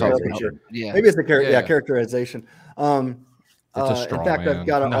to call it characterization. Yeah. Maybe it's a characterization. It's a straw in fact, man. I've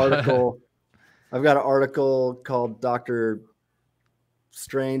got an article. I've got an article called Dr.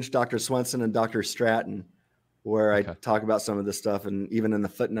 Strange, Dr. Swenson, and Dr. Stratton, where I talk about some of this stuff, and even in the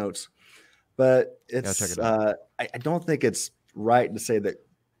footnotes. But it's I don't think it's right to say that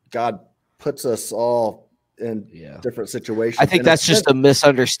God puts us all in different situations. I think that's just a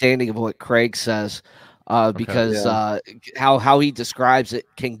misunderstanding of what Craig says, because how he describes it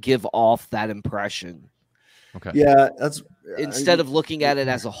can give off that impression. Yeah, that's instead of looking at it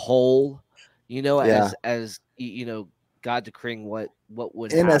as a whole, as God decreeing what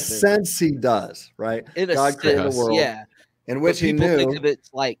would happen. In a sense, he does, right? God created the world, in which he knew. Think of it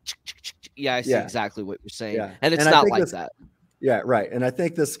like, I see exactly what you're saying, and it's and not like that. Yeah, right. And I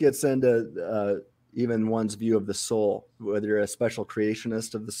think this gets into even one's view of the soul, whether you're a special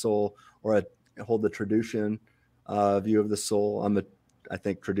creationist of the soul or hold the traducian view of the soul. I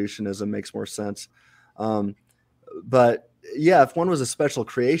think traducianism makes more sense. But yeah, if one was a special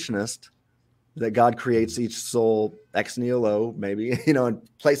creationist, that God creates each soul ex nihilo, maybe, and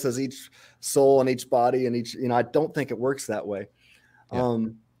places each soul in each body and each, I don't think it works that way.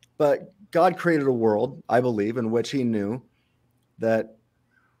 But God created a world, I believe, in which he knew that,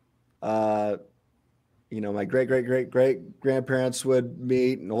 my great grandparents would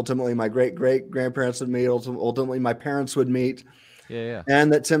meet, and ultimately my great grandparents would meet, ultimately my parents would meet.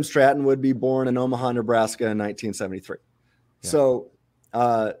 And that Tim Stratton would be born in Omaha, Nebraska in 1973.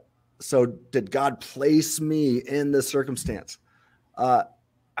 So did God place me in this circumstance? I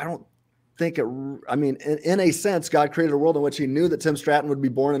don't think in a sense, God created a world in which he knew that Tim Stratton would be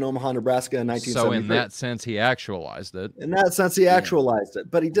born in Omaha, Nebraska in 1973. So in that sense, he actualized it. In that sense, he actualized it,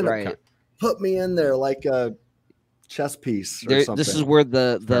 but he didn't put me in there like a chess piece or something. This is where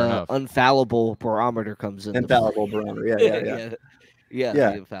the infallible barometer comes in. Infallible barometer. Yeah.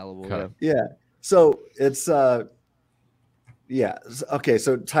 The infallible. Yeah. So it's okay.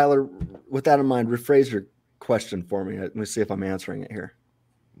 So Tyler, with that in mind, rephrase your question for me. Let me see if I'm answering it here.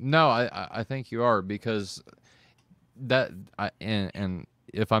 No, I think you are, because and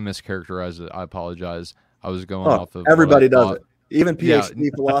if I mischaracterize it, I apologize. I was going off of everybody does it. Even PhD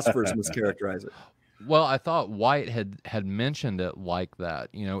philosophers mischaracterize it. Well, I thought White had mentioned it like that,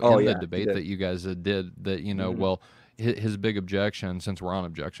 in the debate that you guys did, that, well, his big objection, since we're on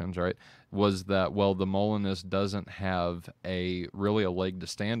objections, right, was that, well, the Molinist doesn't have really a leg to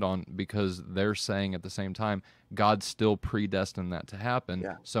stand on, because they're saying at the same time, God still predestined that to happen.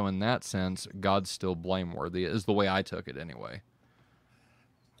 Yeah. So in that sense, God's still blameworthy, is the way I took it anyway.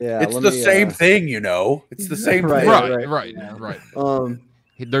 Yeah, it's the same thing, It's the same thing. Right.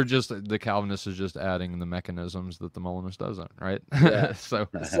 They're just, the Calvinist is just adding the mechanisms that the Molinist doesn't, right? Yeah. So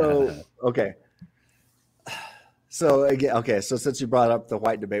okay. So again, so since you brought up the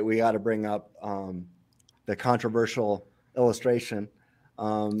White debate, we got to bring up the controversial illustration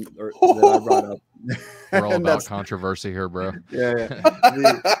that I brought up. We're all about controversy here, bro. Yeah.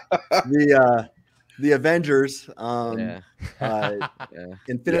 The Avengers,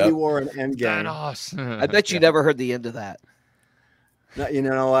 Infinity War and Endgame. I bet you never heard the end of that. You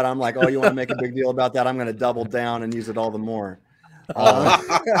know what? I'm like, you want to make a big deal about that? I'm going to double down and use it all the more.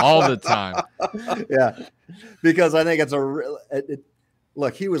 All the time. Yeah, because I think it's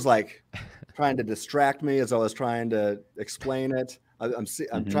look, he was like trying to distract me as I was trying to explain it. I'm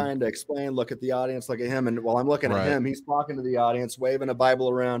trying to explain, look at the audience, look at him. And while I'm looking at him, he's talking to the audience, waving a Bible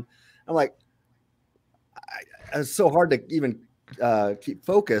around. I'm like, it's so hard to even keep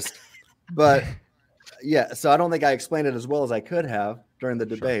focused. But yeah, so I don't think I explained it as well as I could have during the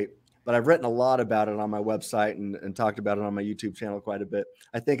debate. But I've written a lot about it on my website and talked about it on my YouTube channel quite a bit.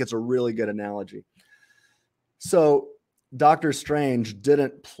 I think it's a really good analogy. So Doctor Strange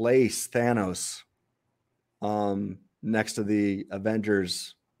didn't place Thanos next to the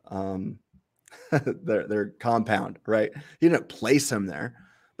Avengers, their compound, right? He didn't place him there,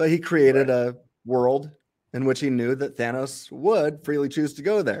 but he created a world in which he knew that Thanos would freely choose to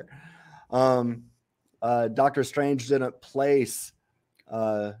go there. Doctor Strange didn't place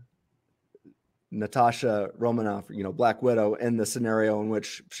Natasha Romanoff, Black Widow, in the scenario in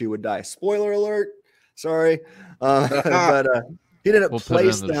which she would die. Spoiler alert. Sorry. But he didn't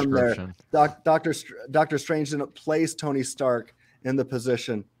place them there. Doctor Strange didn't place Tony Stark in the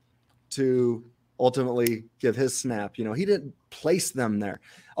position to ultimately give his snap. He didn't place them there.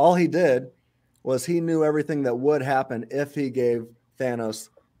 All he did was he knew everything that would happen if he gave Thanos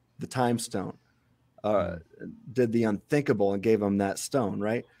the time stone, did the unthinkable and gave him that stone,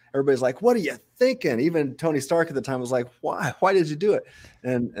 right? Everybody's like, what are you thinking? Even Tony Stark at the time was like, why did you do it?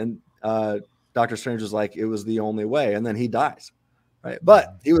 And Doctor Strange was like, it was the only way. And then he dies, right?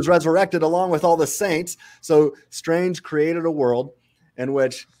 But he was resurrected along with all the saints. So Strange created a world in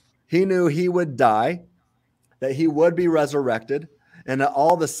which he knew he would die, that he would be resurrected, and that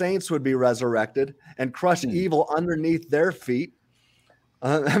all the saints would be resurrected and crush evil underneath their feet.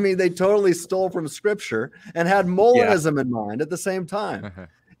 They totally stole from Scripture and had Molinism in mind at the same time.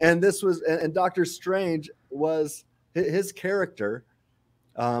 And Doctor Strange was his character,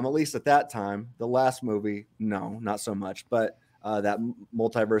 at least at that time. The last movie, no, not so much. But that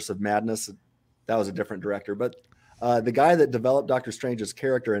Multiverse of Madness, that was a different director. But the guy that developed Doctor Strange's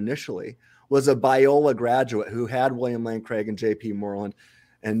character initially was a Biola graduate who had William Lane Craig and J.P. Moreland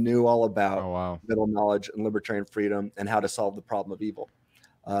and knew all about middle knowledge and libertarian freedom and how to solve the problem of evil.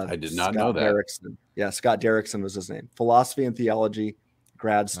 I did not know that. Derrickson. Yeah, Scott Derrickson was his name. Philosophy and theology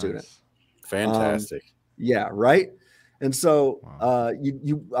grad student. Fantastic. Yeah, right. And so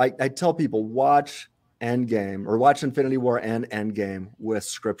I tell people, watch Endgame or watch Infinity War and Endgame with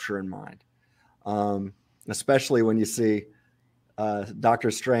Scripture in mind, especially when you see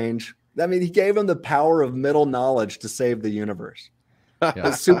Doctor Strange. He gave him the power of middle knowledge to save the universe. The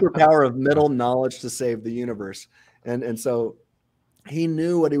superpower of middle knowledge to save the universe. And so he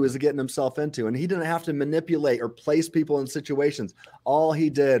knew what he was getting himself into, and he didn't have to manipulate or place people in situations. All he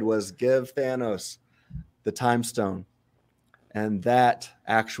did was give Thanos the time stone, and that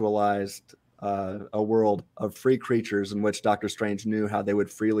actualized a world of free creatures in which Doctor Strange knew how they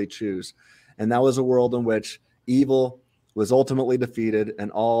would freely choose. And that was a world in which evil was ultimately defeated and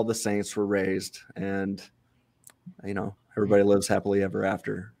all the saints were raised, and everybody lives happily ever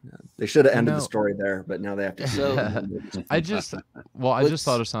after. They should have ended the story there, but now they have to. So I just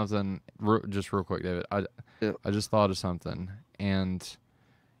thought of something just real quick, David. I just thought of something. And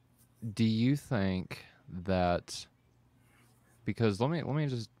do you think that, because let me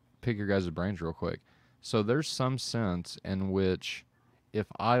just pick your guys' brains real quick. So there's some sense in which if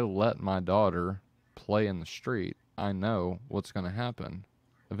I let my daughter play in the street, I know what's going to happen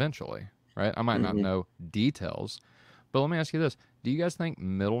eventually, right? I might not know details, but let me ask you this. Do you guys think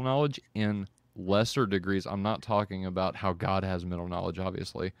middle knowledge in lesser degrees, I'm not talking about how God has middle knowledge,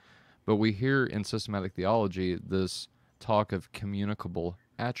 obviously, but we hear in systematic theology this talk of communicable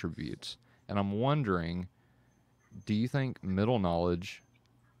attributes. And I'm wondering, do you think middle knowledge,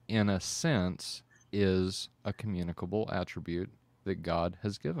 in a sense, is a communicable attribute that God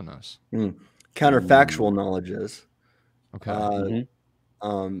has given us? Counterfactual knowledge is. Okay.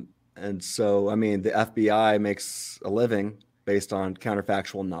 And so, the FBI makes a living based on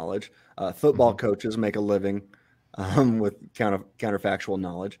counterfactual knowledge. Football coaches make a living with counterfactual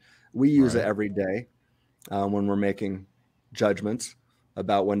knowledge. We use it every day when we're making judgments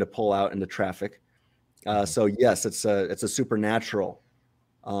about when to pull out into traffic. So yes, it's a supernatural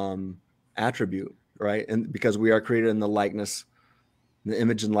attribute, right? And because we are created in the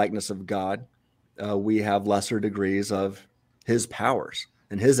image and likeness of God, we have lesser degrees of His powers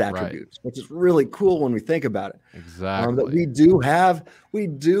and His attributes, which is really cool when we think about it. Exactly. That we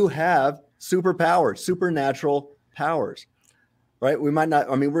do have superpowers, supernatural powers, right? We might not.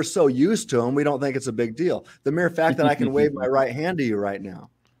 We're so used to them, we don't think it's a big deal. The mere fact that I can wave my right hand to you right now.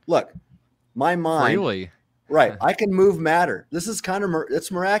 Look, my mind. Really? Right. I can move matter. This is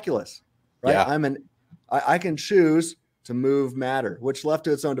it's miraculous, right? Yeah. I can choose to move matter, which left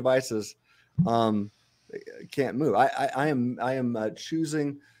to its own devices, can't move. I am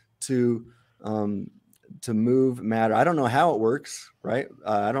choosing to move matter. I don't know how it works, right?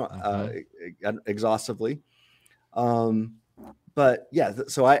 I don't exhaustively, but yeah.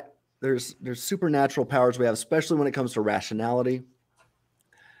 So there's supernatural powers we have, especially when it comes to rationality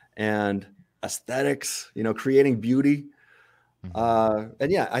and aesthetics. Creating beauty,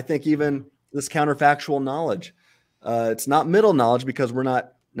 and yeah, I think even this counterfactual knowledge. It's not middle knowledge because we're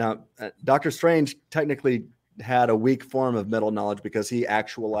not. Now, Dr. Strange technically had a weak form of middle knowledge because he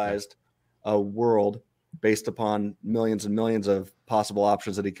actualized a world based upon millions and millions of possible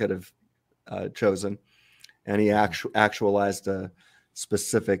options that he could have chosen, and he actualized a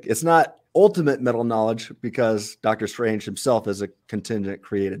specific. It's not ultimate middle knowledge because Dr. Strange himself is a contingent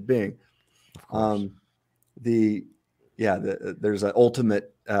created being. There's an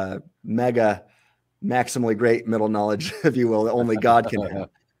ultimate mega maximally great middle knowledge, if you will, that only God can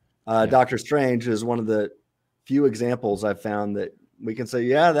have. Dr. Strange is one of the few examples I've found that we can say,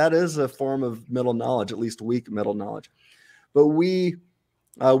 yeah, that is a form of middle knowledge, at least weak middle knowledge. But we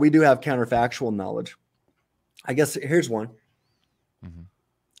do have counterfactual knowledge. I guess here's one.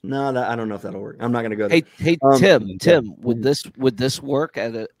 No, I don't know if that'll work. I'm not going to go there. Hey, Tim, would this work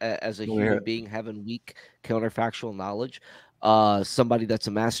as a human being having weak counterfactual knowledge? Somebody that's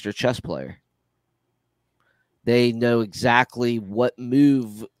a master chess player, they know exactly what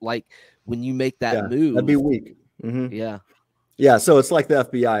move. Like when you make that move, that'd be weak. Yeah. So it's like the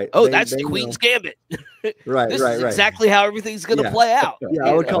FBI. Oh, that's Queen's Gambit. Right. This is exactly how everything's going to play out. Yeah,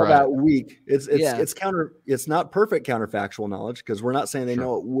 I would call that weak. It's not perfect counterfactual knowledge because we're not saying they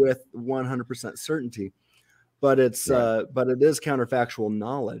know it with 100% certainty, but it is counterfactual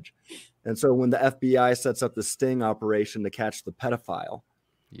knowledge. And so when the FBI sets up the sting operation to catch the pedophile,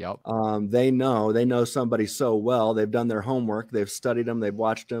 they know somebody so well. They've done their homework. They've studied them. They've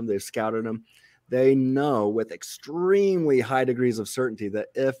watched them. They've scouted them. They know with extremely high degrees of certainty that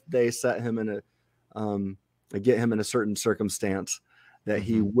if they set him in get him in a certain circumstance, that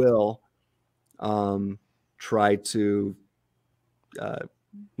he will try to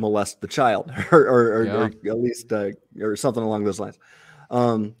molest the child or at least or something along those lines.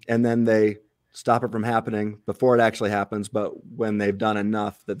 And then they stop it from happening before it actually happens. But when they've done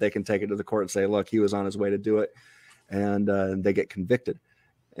enough that they can take it to the court and say, look, he was on his way to do it. And they get convicted,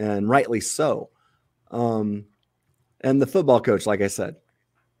 and rightly so. And the football coach, like I said,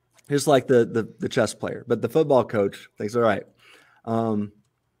 just like the chess player, but the football coach thinks, all right,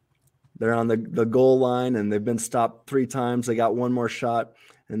 they're on the goal line and they've been stopped 3 times. They got one more shot,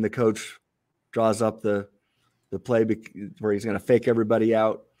 and the coach draws up the play where he's going to fake everybody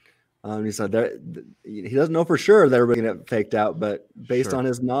out. He said he doesn't know for sure they're going to get faked out, but based on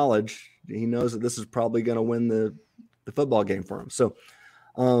his knowledge, he knows that this is probably going to win the football game for him. So,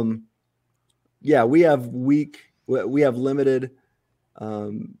 we have limited,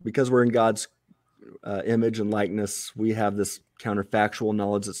 because we're in God's image and likeness. We have this counterfactual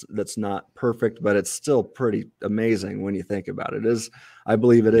knowledge that's not perfect, but it's still pretty amazing when you think about it. I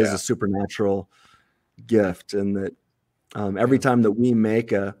believe it is a supernatural gift, and that every time that we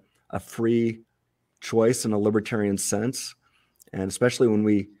make a free choice in a libertarian sense, and especially when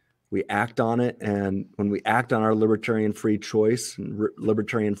we act on it, and when we act on our libertarian free choice and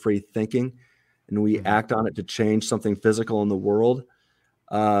libertarian free thinking, and we act on it to change something physical in the world,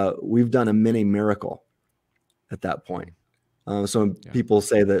 we've done a mini miracle at that point. So when people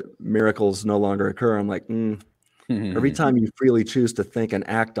say that miracles no longer occur, I'm like, every time you freely choose to think and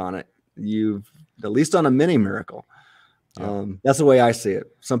act on it, you've at least done a mini miracle. That's the way I see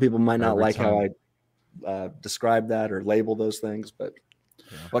it. Some people might not like how I describe that or label those things, but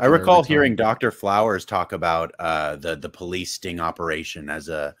I recall hearing Dr. Flowers talk about the police sting operation as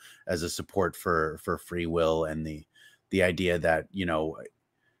a support for free will, and the idea that,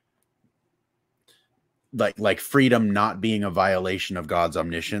 like freedom not being a violation of God's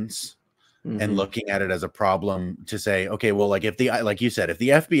omniscience, and looking at it as a problem to say, okay, well, like like you said, if the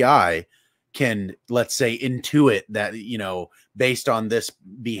FBI can, let's say, intuit that, based on this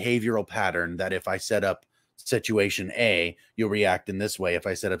behavioral pattern, that if I set up situation A, you'll react in this way. If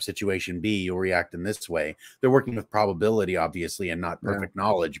I set up situation B, you'll react in this way. They're working with probability, obviously, and not perfect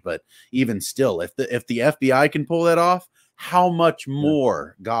knowledge. But even still, if the FBI can pull that off, how much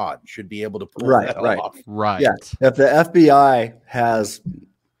more God should be able to pull that off? Right. Yeah. If the FBI has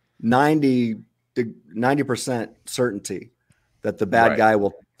 90% certainty that the bad guy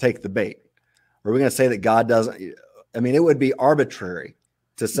will take the bait, are we going to say that God doesn't? I mean, it would be arbitrary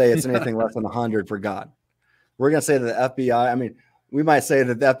to say it's anything less than 100 for God. We're going to say that the FBI, I mean, we might say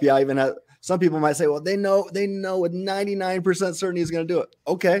that the FBI even has, some people might say, well, they know with 99% certainty he's going to do it.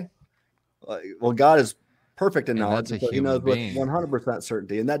 Okay. Well, God is perfect in knowledge, so he knows with 100%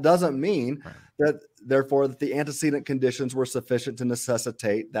 certainty. And that doesn't mean that, therefore, that the antecedent conditions were sufficient to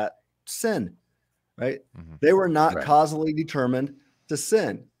necessitate that sin, right? They were not causally determined to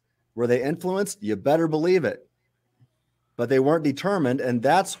sin. Were they influenced? You better believe it. But they weren't determined, and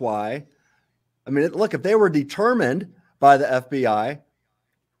that's why, I mean, look, if they were determined by the FBI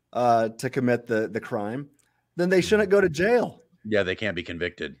to commit the crime, then they shouldn't go to jail. Yeah, they can't be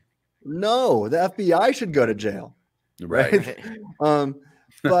convicted. No, the FBI should go to jail, right?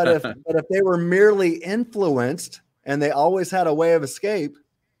 But if they were merely influenced and they always had a way of escape,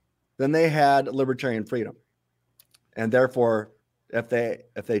 then they had libertarian freedom. And therefore, if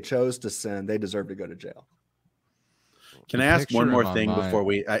they chose to sin, they deserve to go to jail. Can I ask one more thing before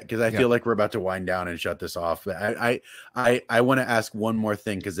we, because I feel like we're about to wind down and shut this off. But I want to ask one more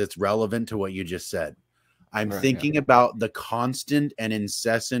thing because it's relevant to what you just said. I'm thinking about the constant and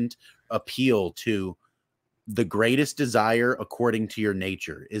incessant appeal to the greatest desire according to your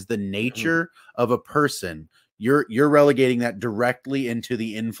nature. Is the nature of a person, you're relegating that directly into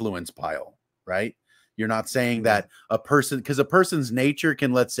the influence pile, right? You're not saying that a person, because a person's nature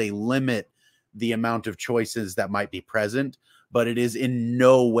can, let's say, limit the amount of choices that might be present, but it is in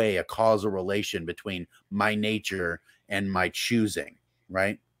no way a causal relation between my nature and my choosing,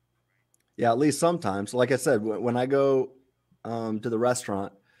 right? Yeah, at least sometimes. Like I said, when I go to the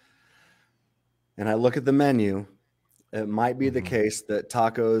restaurant and I look at the menu, it might be the case that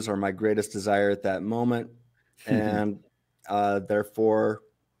tacos are my greatest desire at that moment. And therefore,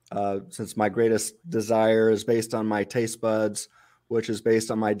 since my greatest desire is based on my taste buds, which is based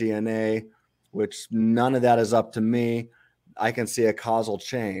on my DNA, which none of that is up to me, I can see a causal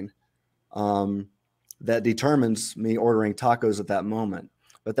chain that determines me ordering tacos at that moment.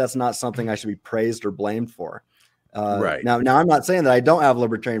 But that's not something I should be praised or blamed for. Right. Now, I'm not saying that I don't have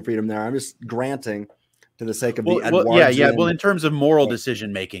libertarian freedom there. I'm just granting to the sake of the Edwardian. Well, in terms of moral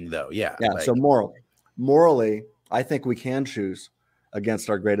decision making, though, So morally, I think we can choose against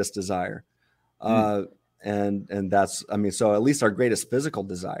our greatest desire, and that's, I mean, so at least our greatest physical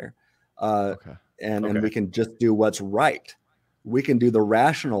desire, and we can just do what's right. We can do the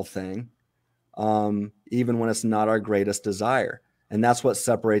rational thing, even when it's not our greatest desire, and that's what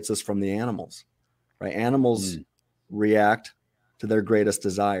separates us from the animals, right? Animals react to their greatest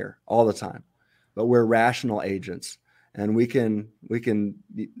desire all the time, but we're rational agents, and we can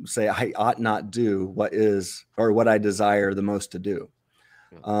say, I ought not do what I desire the most to do.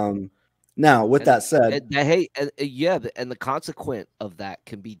 Now, with that said, and the consequence of that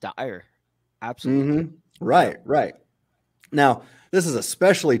can be dire. Absolutely. Right. Now, this is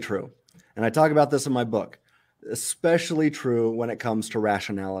especially true, and I talk about this in my book, especially true when it comes to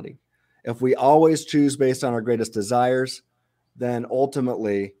rationality. If we always choose based on our greatest desires, then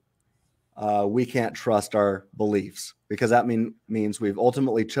ultimately we can't trust our beliefs, because that means we've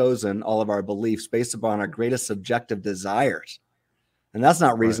ultimately chosen all of our beliefs based upon our greatest subjective desires. And that's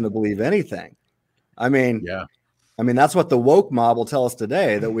not reason to believe anything. I mean, that's what the woke mob will tell us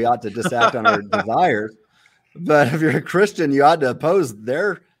today, that we ought to just act on our desires. But if you're a Christian, you ought to oppose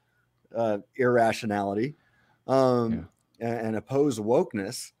their irrationality and oppose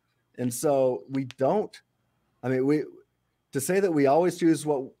wokeness. And so we don't, to say that we always choose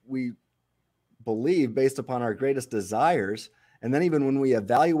what we believe based upon our greatest desires, and then even when we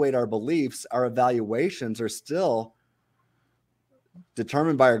evaluate our beliefs, our evaluations are still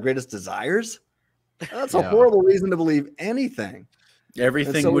determined by our greatest desires, that's a horrible reason to believe anything.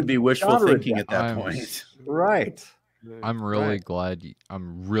 Everything would be wishful thinking at that point. Right. I'm really glad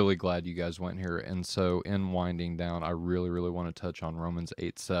you guys went here. And so in winding down, I really want to touch on Romans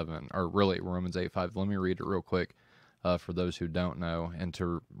 8:7, or really Romans 8:5. Let me read it real quick for those who don't know, and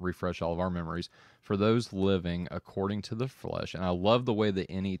to refresh all of our memories. For those living according to the flesh, and I love the way the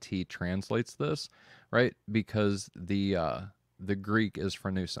NET translates this, right? Because the Greek is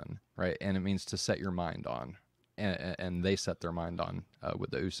phronouson, right? And it means to set your mind on. And they set their mind on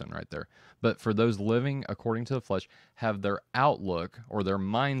with the ousin right there. But for those living according to the flesh, have their outlook or their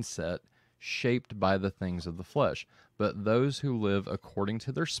mindset shaped by the things of the flesh. But those who live according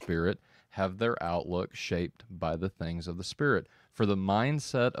to their spirit have their outlook shaped by the things of the spirit. For the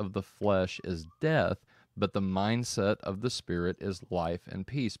mindset of the flesh is death, but the mindset of the spirit is life and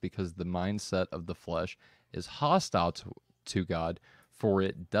peace, because the mindset of the flesh is hostile to God, for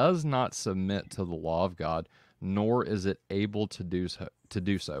it does not submit to the law of God, nor is it able to do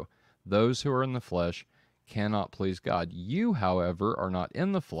so. Those who are in the flesh cannot please God. You, however, are not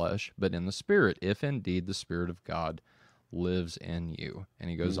in the flesh, but in the Spirit, if indeed the Spirit of God lives in you.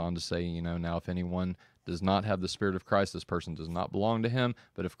 And he goes on to say, now if anyone does not have the Spirit of Christ, this person does not belong to him.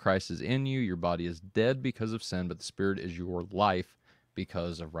 But if Christ is in you, your body is dead because of sin, but the Spirit is your life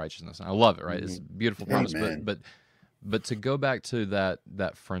because of righteousness. And I love it, right? It's a beautiful promise. But to go back to that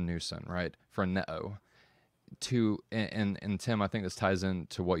phronouson, right? Phroneo. And Tim, I think this ties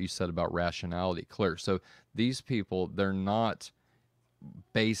into what you said about rationality, clear. So these people, they're not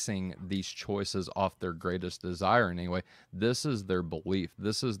basing these choices off their greatest desire in any way. This is their belief.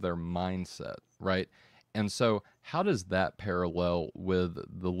 This is their mindset, right? And so how does that parallel with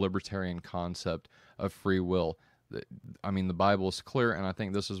the libertarian concept of free will? I mean, the Bible is clear, and I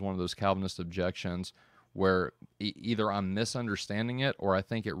think this is one of those Calvinist objections where either I'm misunderstanding it, or I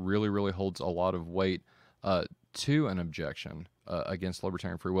think it really, really holds a lot of weight to an objection against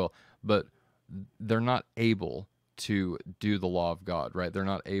libertarian free will, but they're not able to do the law of God, right? They're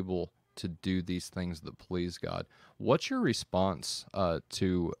not able to do these things that please God. What's your response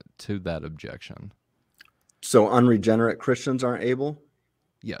to that objection? So unregenerate Christians aren't able?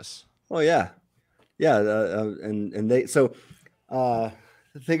 Yes. Oh yeah, yeah, and they so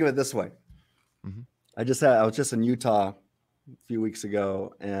think of it this way. Mm-hmm. I was just in Utah a few weeks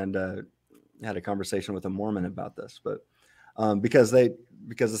ago and had a conversation with a Mormon about this, but because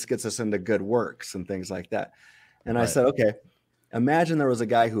this gets us into good works and things like that. And I said, okay, imagine there was a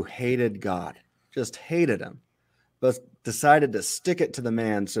guy who hated God, just hated him, but decided to stick it to the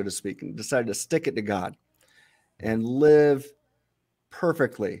man, so to speak, and decided to stick it to God and live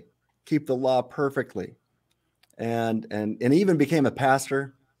perfectly, keep the law perfectly, and even became a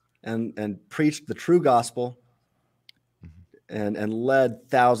pastor and preached the true gospel and led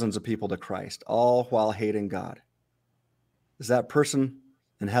thousands of people to Christ, all while hating God. Is that person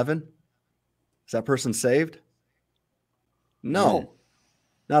in heaven? Is that person saved? No,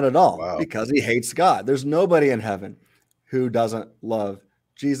 not at all. Wow. Because he hates God. There's nobody in heaven who doesn't love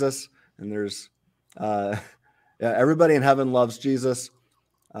Jesus. And there's everybody in heaven loves Jesus.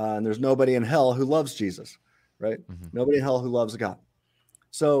 And there's nobody in hell who loves Jesus, right? Mm-hmm. Nobody in hell who loves God.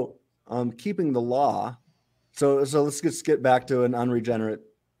 So keeping the law. So let's just get back to an unregenerate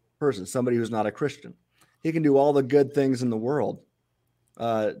person, somebody who's not a Christian. He can do all the good things in the world.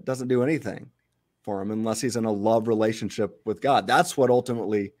 Doesn't do anything for him unless he's in a love relationship with God. That's what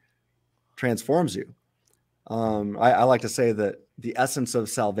ultimately transforms you. I like to say that the essence of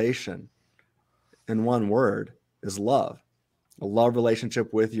salvation in one word is love, a love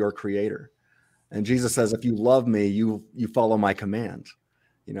relationship with your Creator. And Jesus says, if you love me, you follow my commands,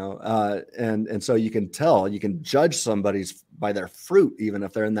 and so you can judge somebody's by their fruit, even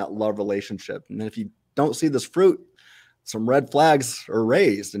if they're in that love relationship. And if you don't see this fruit, some red flags are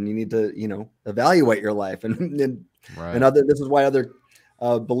raised, and you need to, evaluate your life. And other, this is why other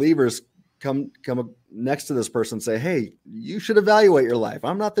believers come next to this person and say, hey, you should evaluate your life.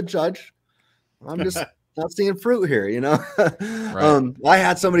 I'm not the judge. I'm just not seeing fruit here, Right. I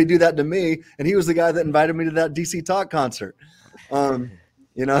had somebody do that to me, and he was the guy that invited me to that DC Talk concert.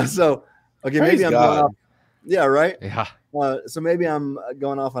 So, okay, praise maybe I'm God. Going off. Yeah, right. Yeah. So maybe I'm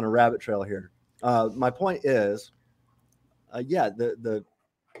going off on a rabbit trail here. My point is, the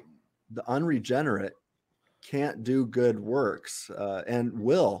unregenerate can't do good works and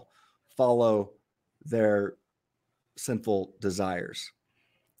will follow their sinful desires.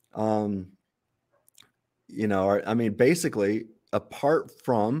 Basically, apart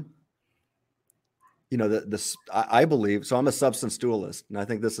from, I believe, so I'm a substance dualist, and I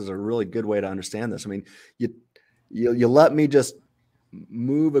think this is a really good way to understand this. I mean, you let me just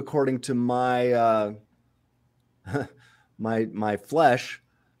move according to my my flesh,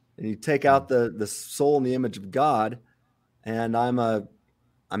 and you take out the soul in the image of God, and I'm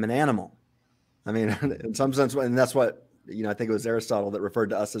an animal. I mean, in some sense, and that's what, I think it was Aristotle that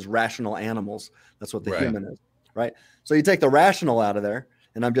referred to us as rational animals. That's what the human is, right? So you take the rational out of there,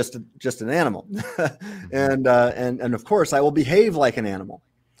 and I'm just an animal. and of course I will behave like an animal,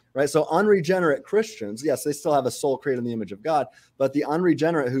 right? So unregenerate Christians, yes, they still have a soul created in the image of God, but the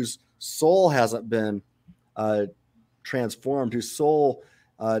unregenerate whose soul hasn't been transformed, whose soul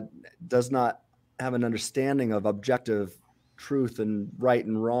does not have an understanding of objective truth and right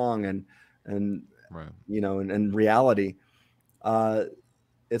and wrong and right. And reality,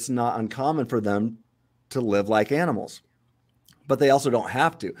 it's not uncommon for them to live like animals, but they also don't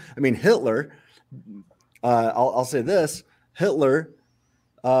have to. I mean, Hitler, I'll say this, Hitler,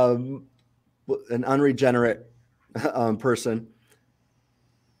 an unregenerate person,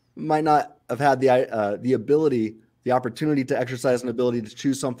 might not have had the ability, the opportunity to exercise an ability to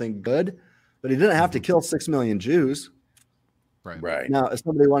choose something good, but he didn't have to kill 6 million Jews. Right. Now, if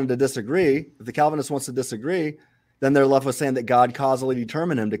somebody wanted to disagree, if the Calvinist wants to disagree, then they're left with saying that God causally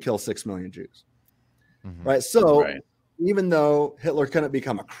determined him to kill 6 million Jews. Mm-hmm. Right. So even though Hitler couldn't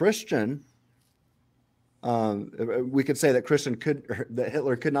become a Christian, we could say that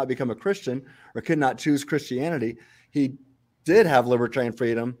Hitler could not become a Christian or could not choose Christianity. He did have libertarian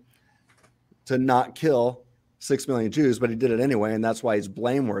freedom to not kill 6 million Jews, but he did it anyway, and that's why he's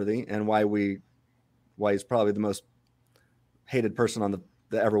blameworthy and why he's probably the most hated person on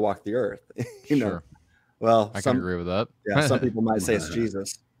that ever walked the earth. Sure. Well, I can agree with that. Yeah, some people might say it's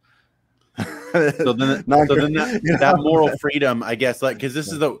Jesus. So then that moral freedom, I guess, like, because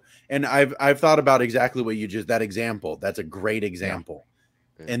this is and I've thought about exactly what you just, that example. That's a great example.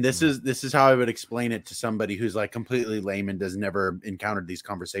 And this is how I would explain it to somebody who's like completely layman, does never encountered these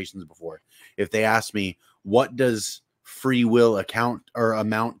conversations before. If they ask me, what does free will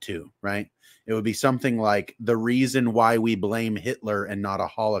amount to, right? It would be something like the reason why we blame Hitler and not a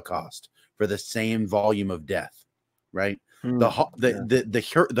Holocaust for the same volume of death, right?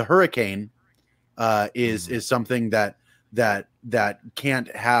 The hurricane is something that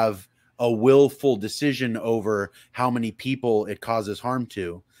can't have a willful decision over how many people it causes harm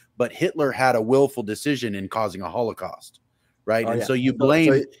to, but Hitler had a willful decision in causing a Holocaust, right? So you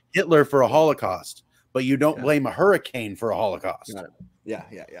blame Hitler for a Holocaust, but you don't blame a hurricane for a Holocaust. Yeah.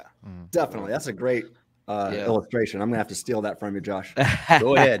 Definitely. That's a great illustration. I'm gonna have to steal that from you, Josh.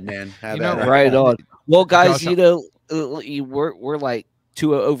 Go ahead, man. Right on. Well, guys, Josh, we're like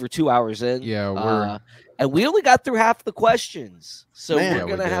over 2 hours in. Yeah, and we only got through half the questions, so we're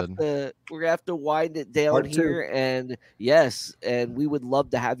gonna have to wind it down part here. And and we would love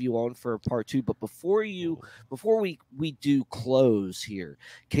to have you on for part 2. But before we do close here,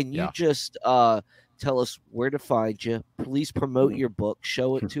 can you just tell us where to find you? Please promote your book,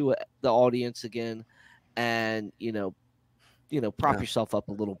 show it to the audience again, and prop yourself up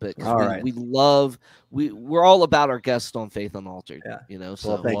a little bit. All right. We're all about our guests on Faith Unaltered.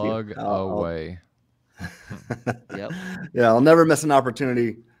 So plug away. Yep. Yeah, I'll never miss an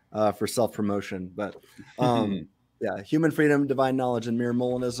opportunity for self-promotion. But Human Freedom, Divine Knowledge, and Mere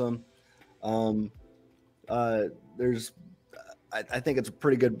Molinism. I think it's a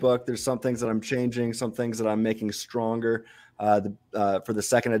pretty good book. There's some things that I'm changing, some things that I'm making stronger. For the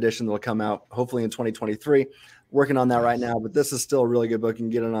second edition that will come out hopefully in 2023. Working on that right now, but this is still a really good book. You can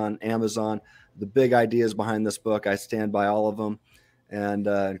get it on Amazon. The big ideas behind this book, I stand by all of them, and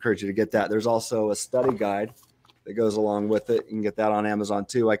encourage you to get that. There's also a study guide that goes along with it. You can get that on Amazon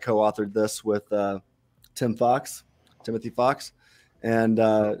too. I co-authored this with Timothy Fox, and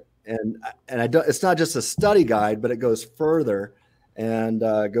I don't. It's not just a study guide, but it goes further and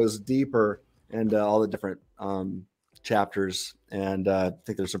goes deeper into all the different chapters, and I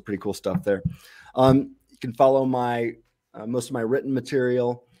think there's some pretty cool stuff there. You can follow my most of my written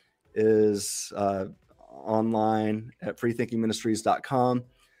material is online at freethinkingministries.com.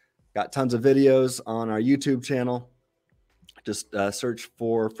 Got tons of videos on our YouTube channel. Just search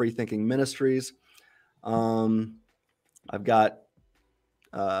for Free Thinking Ministries. I've got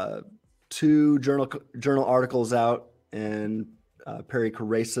 2 journal articles out in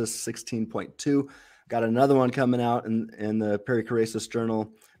Perichoresis 16.2. Got another one coming out in the Perichoresis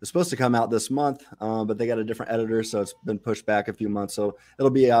Journal. It's supposed to come out this month, but they got a different editor, so it's been pushed back a few months. So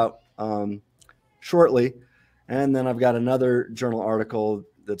it'll be out shortly. And then I've got another journal article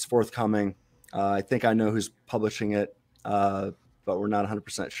that's forthcoming. I think I know who's publishing it, but we're not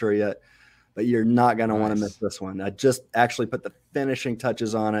 100% sure yet. But you're not going to want to miss this one. I just actually put the finishing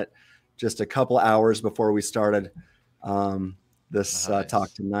touches on it just a couple hours before we started this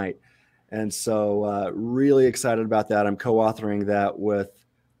talk tonight. And so really excited about that. I'm co-authoring that with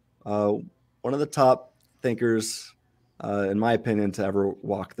one of the top thinkers, in my opinion, to ever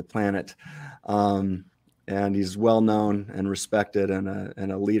walk the planet. And he's well known and respected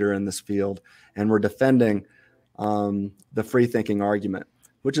and a leader in this field. And we're defending the free thinking argument,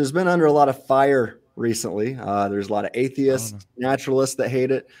 which has been under a lot of fire recently. There's a lot of atheists, naturalists that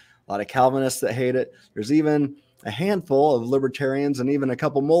hate it, a lot of Calvinists that hate it. There's even a handful of libertarians and even a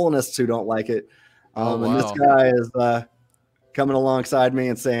couple Molinists who don't like it. And this guy is coming alongside me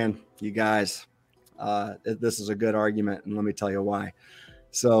and saying, you guys, this is a good argument, and let me tell you why.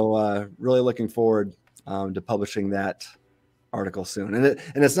 So really looking forward to publishing that article soon. And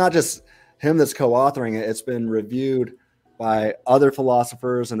it's not just him that's co-authoring it. It's been reviewed by other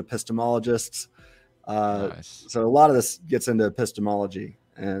philosophers and epistemologists. So a lot of this gets into epistemology.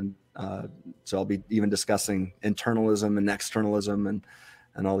 And so I'll be even discussing internalism and externalism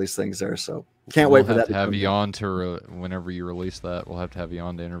and all these things there. So can't wait for that to have you on to whenever you release that. We'll have to have you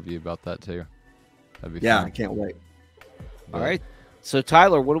on to interview about that too. That'd be fun. I can't wait. All right. So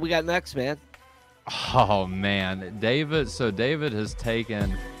Tyler, what do we got next, man? Oh man, David. So David has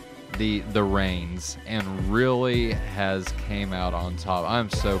taken the reins and really has came out on top.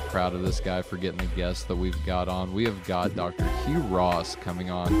 I'm so proud of this guy for getting the guests that we've got on. We have got Dr. Hugh Ross coming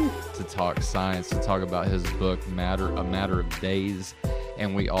on to talk science, to talk about his book A Matter of Days.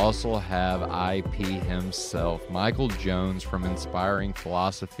 And we also have IP himself, Michael Jones from Inspiring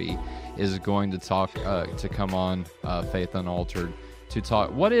Philosophy, is going to talk to come on Faith Unaltered to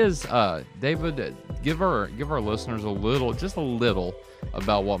talk. What is David? Give our listeners just a little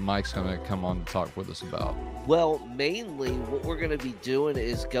about what Mike's going to come on to talk with us about. Well, mainly what we're going to be doing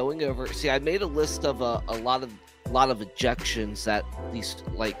is going over. See, I made a list of a lot of lot of objections that these,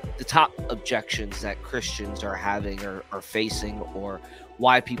 like the top objections that Christians are having or are facing, or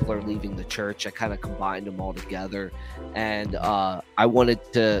why people are leaving the church. I kind of combined them all together, and I wanted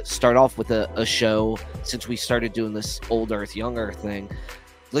to start off with a show, since we started doing this old Earth, young Earth thing.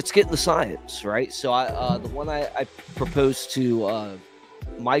 Let's get in the science, right? So the one I proposed to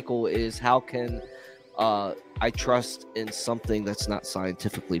Michael is, how can I trust in something that's not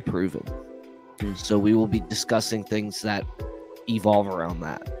scientifically proven? So we will be discussing things that evolve around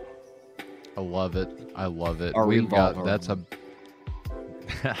that. I love it. I love it. Or We've got revolve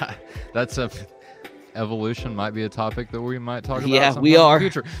that's a evolution might be a topic that we might talk about. Yeah, we are. In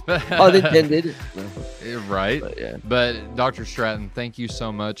the future. Unintended. Right. But, yeah. But Dr. Stratton, thank you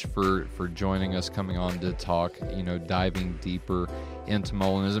so much for joining us, coming on to talk, diving deeper into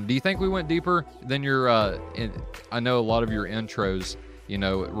Molinism. Do you think we went deeper than your I know a lot of your intros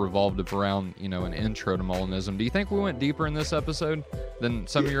revolved around, an intro to Molinism. Do you think we went deeper in this episode than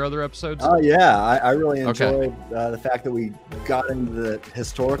some of your other episodes? Oh, yeah. I really enjoyed the fact that we got into the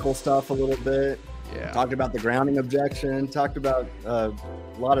historical stuff a little bit. Yeah. Talked about the grounding objection, talked about a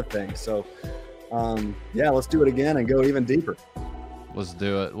lot of things. So, let's do it again and go even deeper. Let's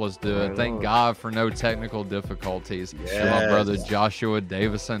do it. Thank God for no technical difficulties. Yes. My brother Joshua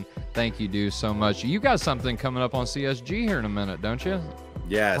Davidson, thank you, dude, so much. You got something coming up on CSG here in a minute, don't you?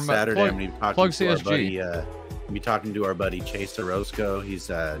 Yeah, Saturday I'm going to be talking to our buddy Chase Orozco. He's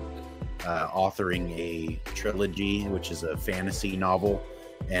authoring a trilogy, which is a fantasy novel.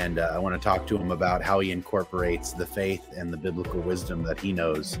 And I want to talk to him about how he incorporates the faith and the biblical wisdom that he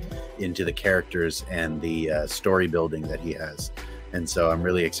knows into the characters and the story building that he has. And so I'm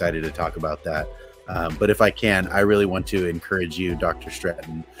really excited to talk about that. But if I can, I really want to encourage you, Dr.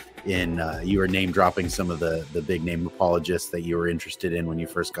 Stratton, in you were name dropping some of the big name apologists that you were interested in when you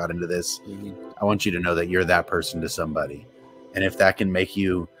first got into this. Mm-hmm. I want you to know that you're that person to somebody. And if that can make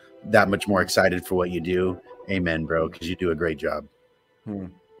you that much more excited for what you do, amen, bro, because you do a great job.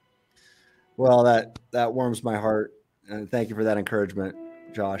 Well, that warms my heart. And thank you for that encouragement,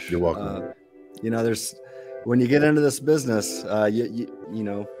 Josh. You're welcome. There's, when you get into this business,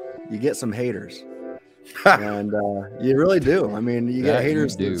 you get some haters, and you really do. I mean, you get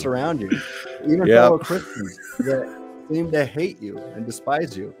haters that surround you, even fellow Christians that seem to hate you and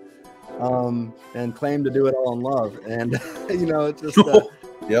despise you, and claim to do it all in love. And it's just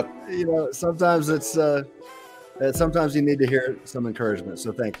sometimes sometimes you need to hear some encouragement.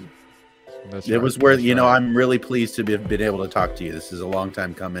 So thank you. It was worth, I'm really pleased to have been able to talk to you. This is a long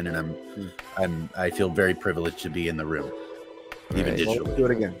time coming, and I feel very privileged to be in the room, even digitally. Well, let's do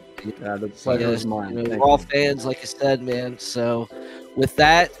it again. The pleasure is mine. We're all fans, like I said, man. So with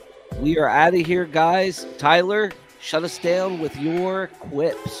that, we are out of here, guys. Tyler, shut us down with your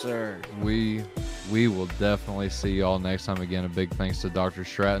quip, sir. We will definitely see y'all next time. Again, a big thanks to Dr.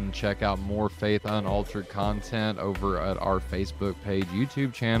 Stratton. Check out more Faith Unaltered content over at our Facebook page,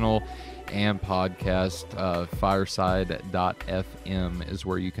 YouTube channel, and podcast. Fireside.fm is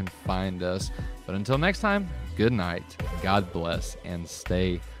where you can find us. But until next time, good night, God bless, and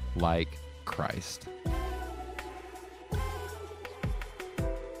stay like Christ.